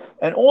stuff.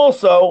 And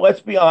also,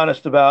 let's be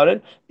honest about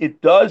it,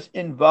 it does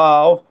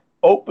involve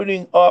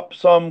opening up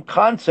some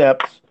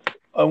concepts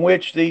on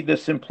which the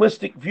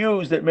simplistic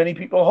views that many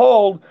people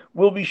hold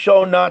will be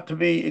shown not to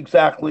be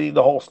exactly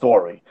the whole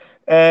story.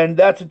 And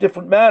that's a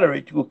different matter.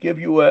 It will give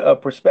you a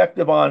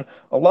perspective on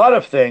a lot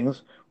of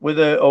things when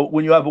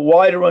you have a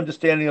wider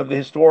understanding of the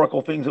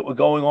historical things that were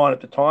going on at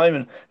the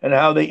time and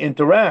how they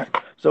interact.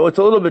 So it's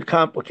a little bit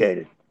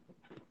complicated.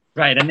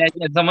 Right. And then,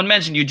 someone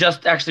mentioned you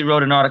just actually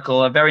wrote an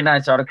article, a very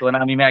nice article in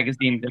Ami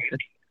magazine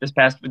this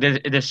past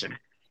edition.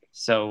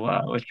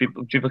 So, which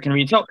people can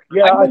read. So,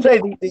 Yeah, I'd say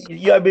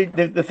I mean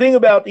the thing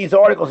about these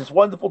articles, it's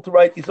wonderful to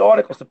write these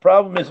articles. The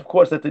problem is, of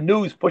course, that the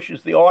news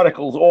pushes the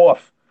articles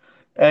off,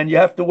 and you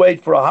have to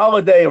wait for a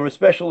holiday or a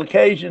special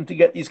occasion to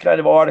get these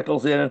kind of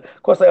articles in. And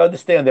of course, I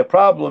understand their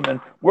problem, and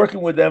working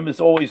with them is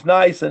always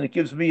nice, and it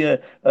gives me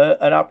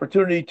an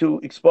opportunity to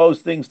expose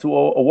things to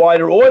a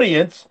wider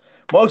audience.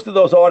 Most of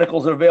those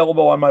articles are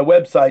available on my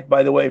website,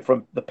 by the way,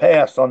 from the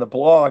past on the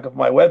blog of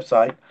my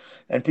website,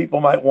 and people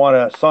might want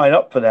to sign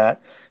up for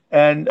that.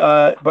 And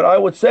but I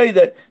would say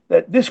that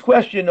this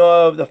question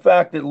of the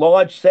fact that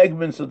large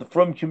segments of the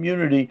Frum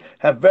community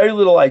have very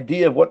little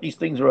idea of what these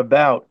things are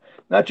about,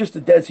 not just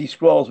the Dead Sea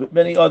Scrolls, but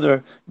many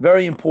other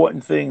very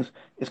important things,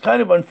 is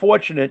kind of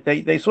unfortunate.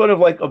 They sort of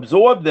like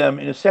absorb them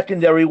in a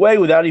secondary way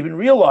without even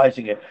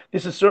realizing it.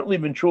 This has certainly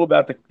been true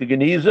about the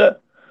Geniza,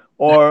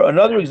 or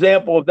another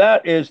example of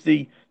that is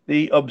the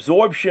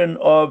absorption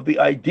of the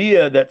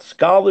idea that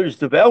scholars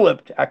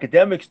developed,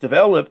 academics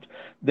developed,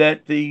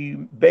 that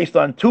based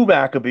on two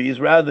Maccabees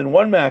rather than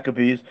one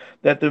Maccabees,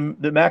 that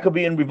the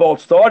Maccabean revolt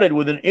started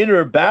with an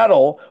inner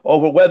battle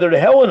over whether to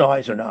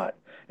Hellenize or not.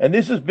 And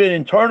this has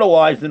been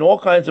internalized in all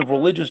kinds of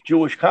religious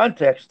Jewish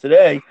contexts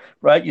today,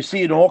 right? You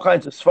see it in all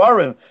kinds of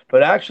Sfarim.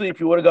 But actually, if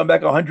you would have gone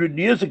back 100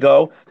 years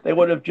ago, they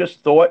would have just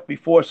thought,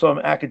 before some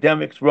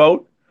academics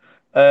wrote,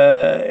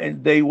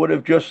 and they would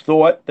have just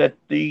thought that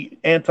the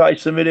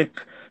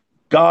anti-Semitic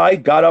guy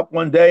got up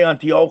one day,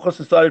 Antiochus,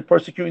 and started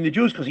persecuting the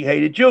Jews because he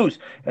hated Jews,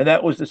 and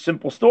that was the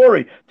simple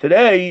story.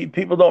 Today,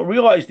 people don't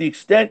realize the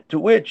extent to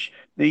which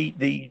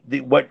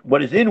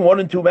what is in one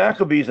and two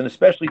Maccabees, and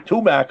especially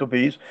two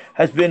Maccabees,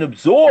 has been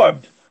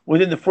absorbed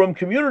within the Frum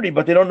community,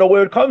 but they don't know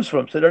where it comes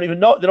from, so they don't even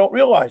know, they don't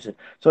realize it.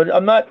 So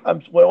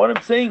what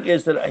I'm saying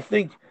is that I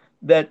think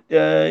that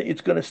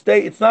it's going to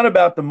stay. It's not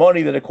about the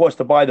money that it costs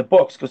to buy the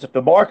books, because if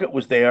the market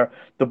was there,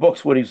 the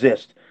books would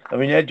exist. I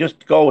mean,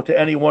 just go to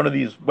any one of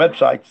these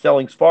websites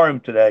selling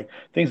Sfarim today.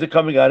 Things are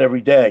coming out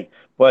every day,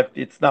 but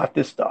it's not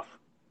this stuff.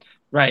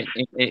 right.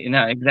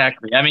 No,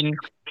 exactly. I mean,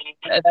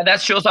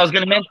 that shows. I was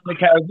going to mention the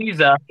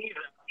Caragiza.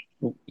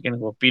 Ooh, you're getting a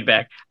little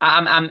feedback.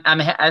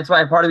 That's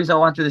why part of the reason I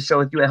want to do the show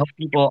with you. I hope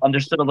people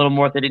understood a little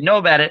more if they didn't know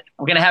about it.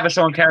 We're going to have a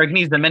show on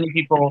Caragniza. Many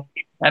people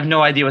have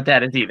no idea what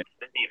that is either.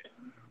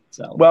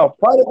 So, Well,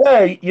 by the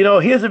way,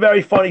 here's a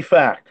very funny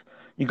fact.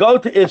 You go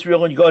to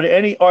Israel and you go to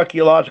any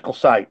archaeological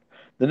site,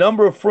 the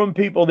number of Frum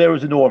people there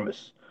is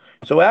enormous.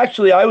 So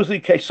actually, I was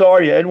in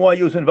Caesarea.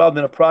 NYU was involved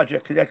in a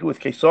project connected with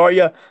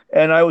Caesarea,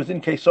 and I was in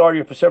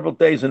Caesarea for several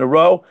days in a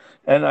row.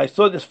 And I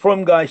saw this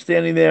Frum guy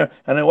standing there,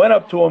 and I went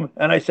up to him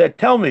and I said,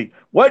 "Tell me,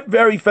 what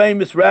very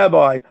famous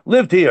rabbi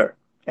lived here?"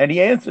 And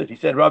he answered. He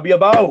said, "Rabbi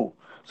Abahu."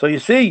 So you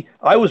see,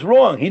 I was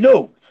wrong. He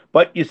knew.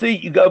 But you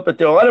see, but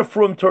there are a lot of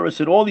Frum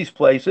tourists in all these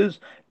places,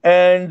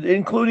 and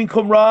including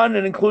Qumran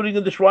and including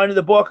in the Shrine of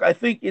the Book. I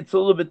think it's a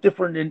little bit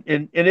different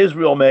in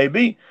Israel,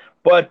 maybe.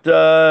 But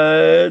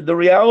the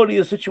reality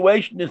of the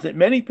situation is that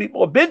many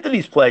people have been to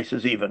these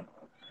places even,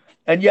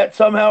 and yet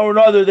somehow or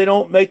another they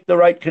don't make the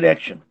right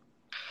connection.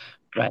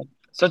 right.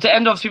 So to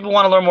end off, if people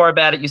want to learn more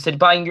about it, you said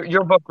buying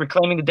your book,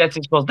 Reclaiming the Dead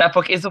Sea Scrolls. That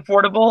book is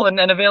affordable and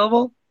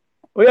available.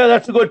 Well, yeah,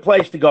 that's a good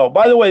place to go.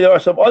 By the way, there are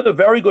some other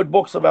very good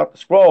books about the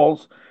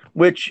scrolls,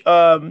 which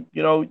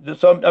there's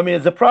some. I mean,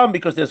 it's a problem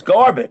because there's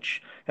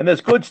garbage and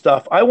there's good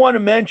stuff. I want to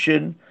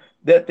mention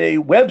that the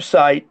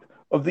website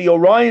of the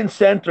Orion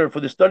Center for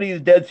the Study of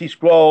the Dead Sea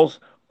Scrolls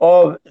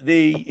of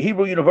the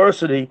Hebrew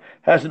University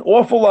has an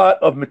awful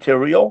lot of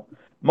material.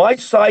 My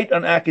site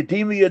on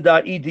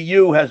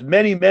academia.edu has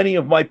many, many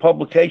of my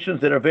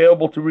publications that are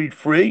available to read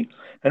free.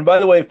 And by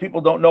the way, if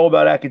people don't know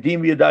about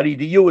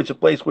academia.edu, it's a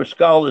place where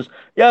scholars,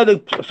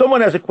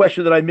 someone has a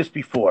question that I missed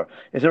before.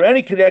 Is there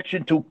any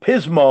connection to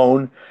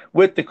Pismon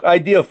with the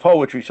idea of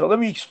poetry? So let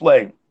me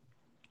explain.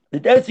 The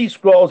Dead Sea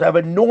Scrolls have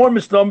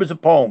enormous numbers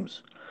of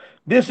poems.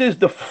 This is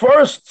the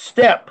first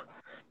step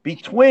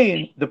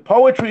between the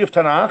poetry of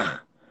Tanakh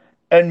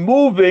and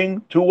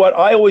moving to what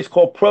I always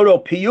call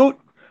proto-piyut.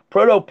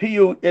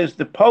 Proto-piyut is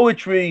the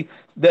poetry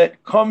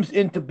that comes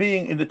into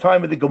being in the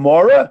time of the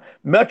Gemara,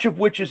 much of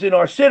which is in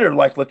our Siddur,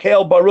 like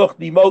Lakel Baruch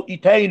Nimot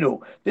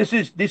Itenu. This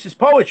is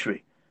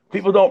poetry.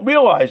 People don't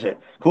realize it.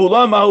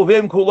 Kulam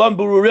ahuvim, kulam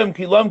bururim,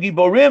 kilam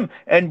giborim.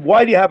 And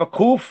why do you have a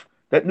kuf,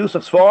 that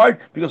nusach svard?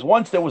 Because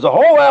once there was a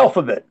whole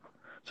alphabet.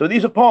 So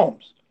these are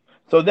poems.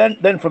 So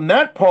then from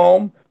that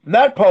poem, from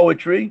that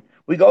poetry,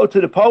 we go to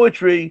the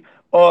poetry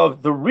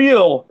of the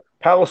real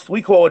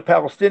we call it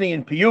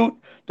Palestinian piyut.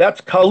 That's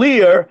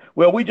Kalir,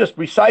 where we just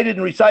recited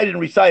and recited and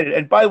recited.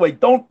 And by the way,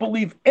 don't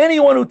believe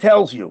anyone who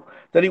tells you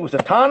that he was a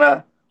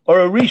Tana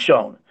or a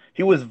Rishon.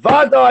 He was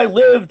Vadai,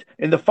 lived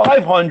in the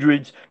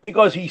 500s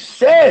because he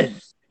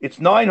says it's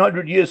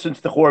 900 years since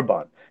the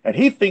Chorban. And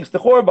he thinks the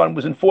Chorban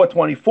was in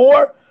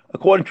 424,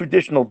 according to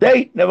traditional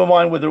date, never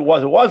mind whether it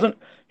was or wasn't.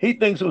 He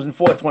thinks it was in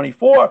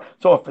 424.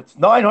 So if it's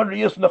 900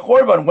 years from the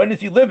Chorban, when is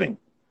he living?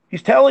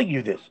 He's telling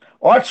you this.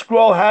 Art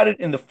Scroll had it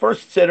in the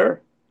first Siddur,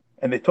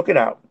 and they took it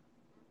out.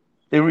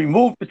 They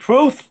removed the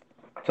truth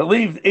to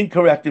leave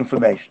incorrect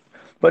information.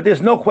 But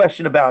there's no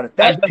question about it.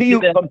 That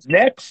piyut comes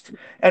next,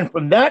 and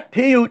from that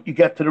piyut, you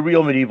get to the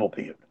real medieval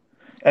piyut.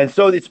 And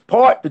so it's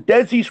the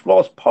Dead Sea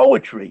Scrolls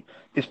poetry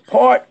is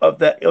part of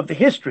the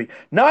history,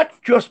 not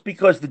just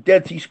because the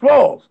Dead Sea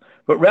Scrolls,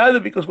 but rather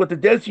because what the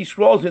Dead Sea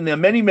Scrolls in their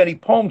many, many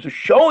poems are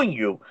showing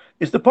you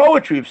is the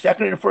poetry of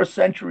 2nd and 1st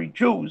century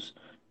Jews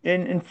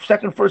in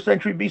 2nd, 1st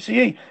century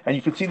BCE. And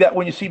you can see that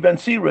when you see Ben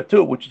Sira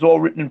too, which is all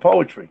written in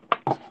poetry.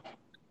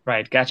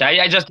 Right, gotcha.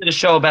 I just did a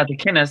show about the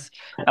Kinnis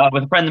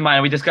with a friend of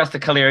mine. We discussed the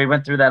Kalir. We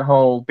went through that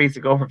whole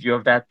basic overview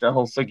of that, the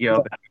whole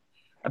sugya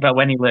about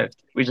when he lived.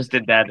 We just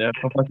did that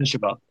before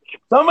Tisha.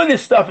 Some of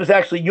this stuff is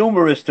actually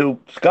humorous to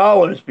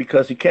scholars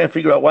because you can't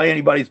figure out why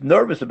anybody's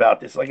nervous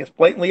about this. Like, it's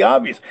blatantly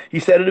obvious.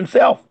 He said it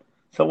himself.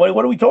 So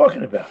what are we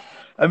talking about?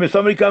 I mean,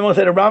 somebody come and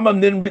said the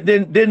Rambam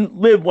didn't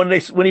live when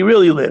he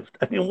really lived.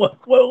 I mean,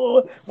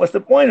 what's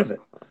the point of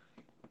it?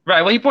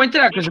 Right. Well, he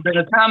pointed out because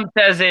the Tom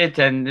says it,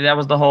 and that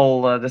was the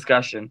whole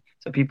discussion.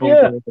 So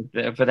people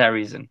for that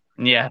reason.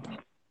 Yeah.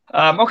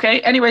 Okay.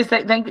 Anyways,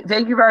 thank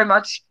you very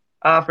much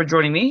for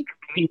joining me.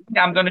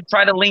 I'm going to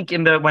try to link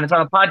when it's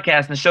on a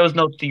podcast in the show's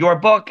notes to your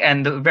book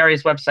and the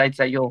various websites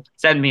that you'll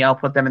send me. I'll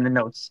put them in the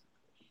notes.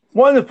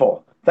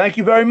 Wonderful. Thank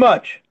you very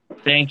much.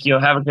 Thank you.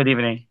 Have a good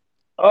evening.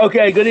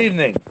 Okay. Good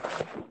evening.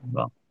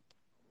 Well.